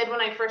that I did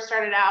when I first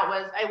started out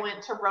was I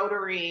went to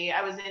Rotary.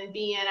 I was in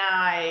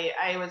BNI.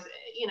 I was,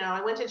 you know,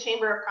 I went to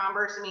Chamber of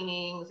Commerce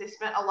meetings. I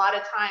spent a lot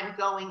of time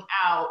going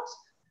out,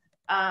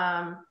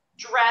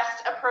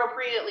 dressed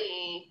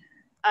appropriately,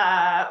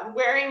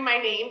 wearing my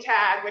name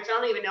tag, which I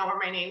don't even know where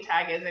my name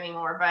tag is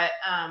anymore. But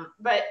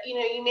you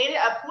know, you made it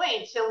a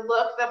point to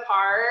look the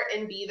part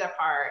and be the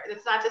part.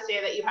 It's not to say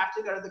that you have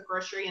to go to the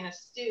grocery in a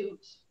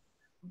suit,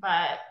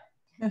 but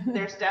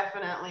there's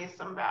definitely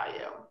some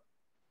value.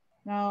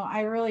 No,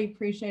 I really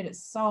appreciate it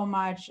so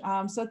much.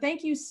 So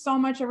thank you so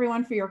much,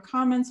 everyone, for your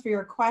comments, for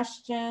your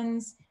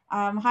questions.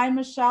 Hi,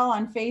 Michelle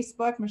on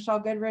Facebook. Michelle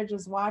Goodridge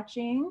is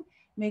watching,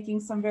 making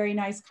some very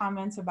nice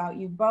comments about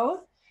you both.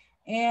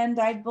 And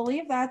I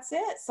believe that's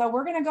it. So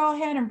we're going to go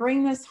ahead and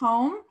bring this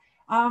home.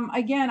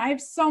 Again, I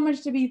have so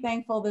much to be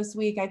thankful this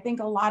week. I think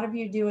a lot of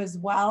you do as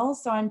well.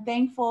 So I'm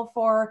thankful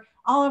for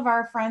all of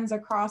our friends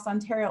across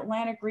Ontario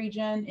Atlantic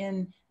region,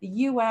 in the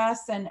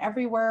US, and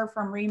everywhere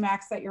from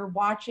RE/MAX that you're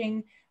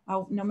watching.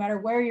 No matter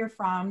where you're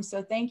from.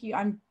 So thank you.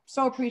 I'm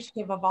so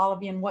appreciative of all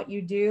of you and what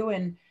you do.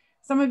 And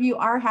some of you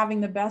are having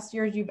the best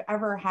years you've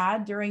ever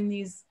had during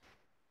these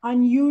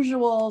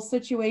unusual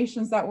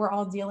situations that we're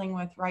all dealing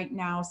with right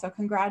now. So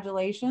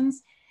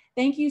congratulations.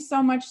 Thank you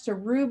so much to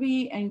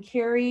Ruby and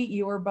Carrie.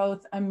 You were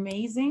both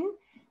amazing.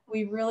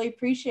 We really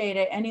appreciate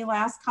it. Any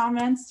last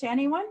comments to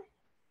anyone?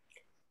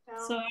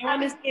 So I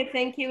want to say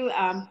thank you.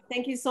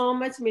 Thank you so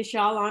much,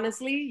 Michelle.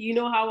 Honestly, you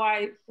know how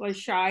I was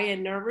shy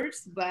and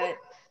nervous, but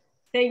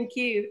thank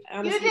you.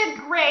 Honestly. You did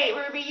great,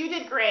 Ruby. You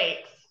did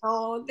great.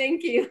 Oh,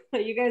 thank you.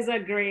 You guys are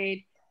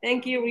great.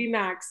 Thank you,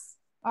 RE/MAX.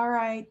 All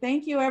right.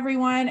 Thank you,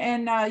 everyone.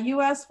 And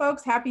US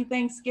folks, happy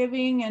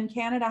Thanksgiving, and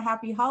Canada,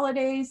 happy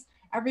holidays.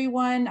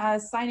 Everyone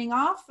signing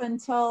off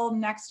until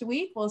next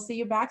week. We'll see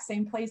you back,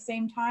 same place,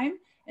 same time,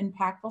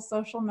 impactful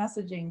social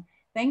messaging.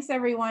 Thanks,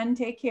 everyone.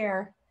 Take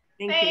care.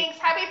 Thanks.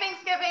 Happy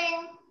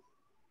Thanksgiving.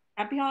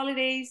 Happy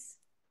holidays.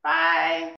 Bye.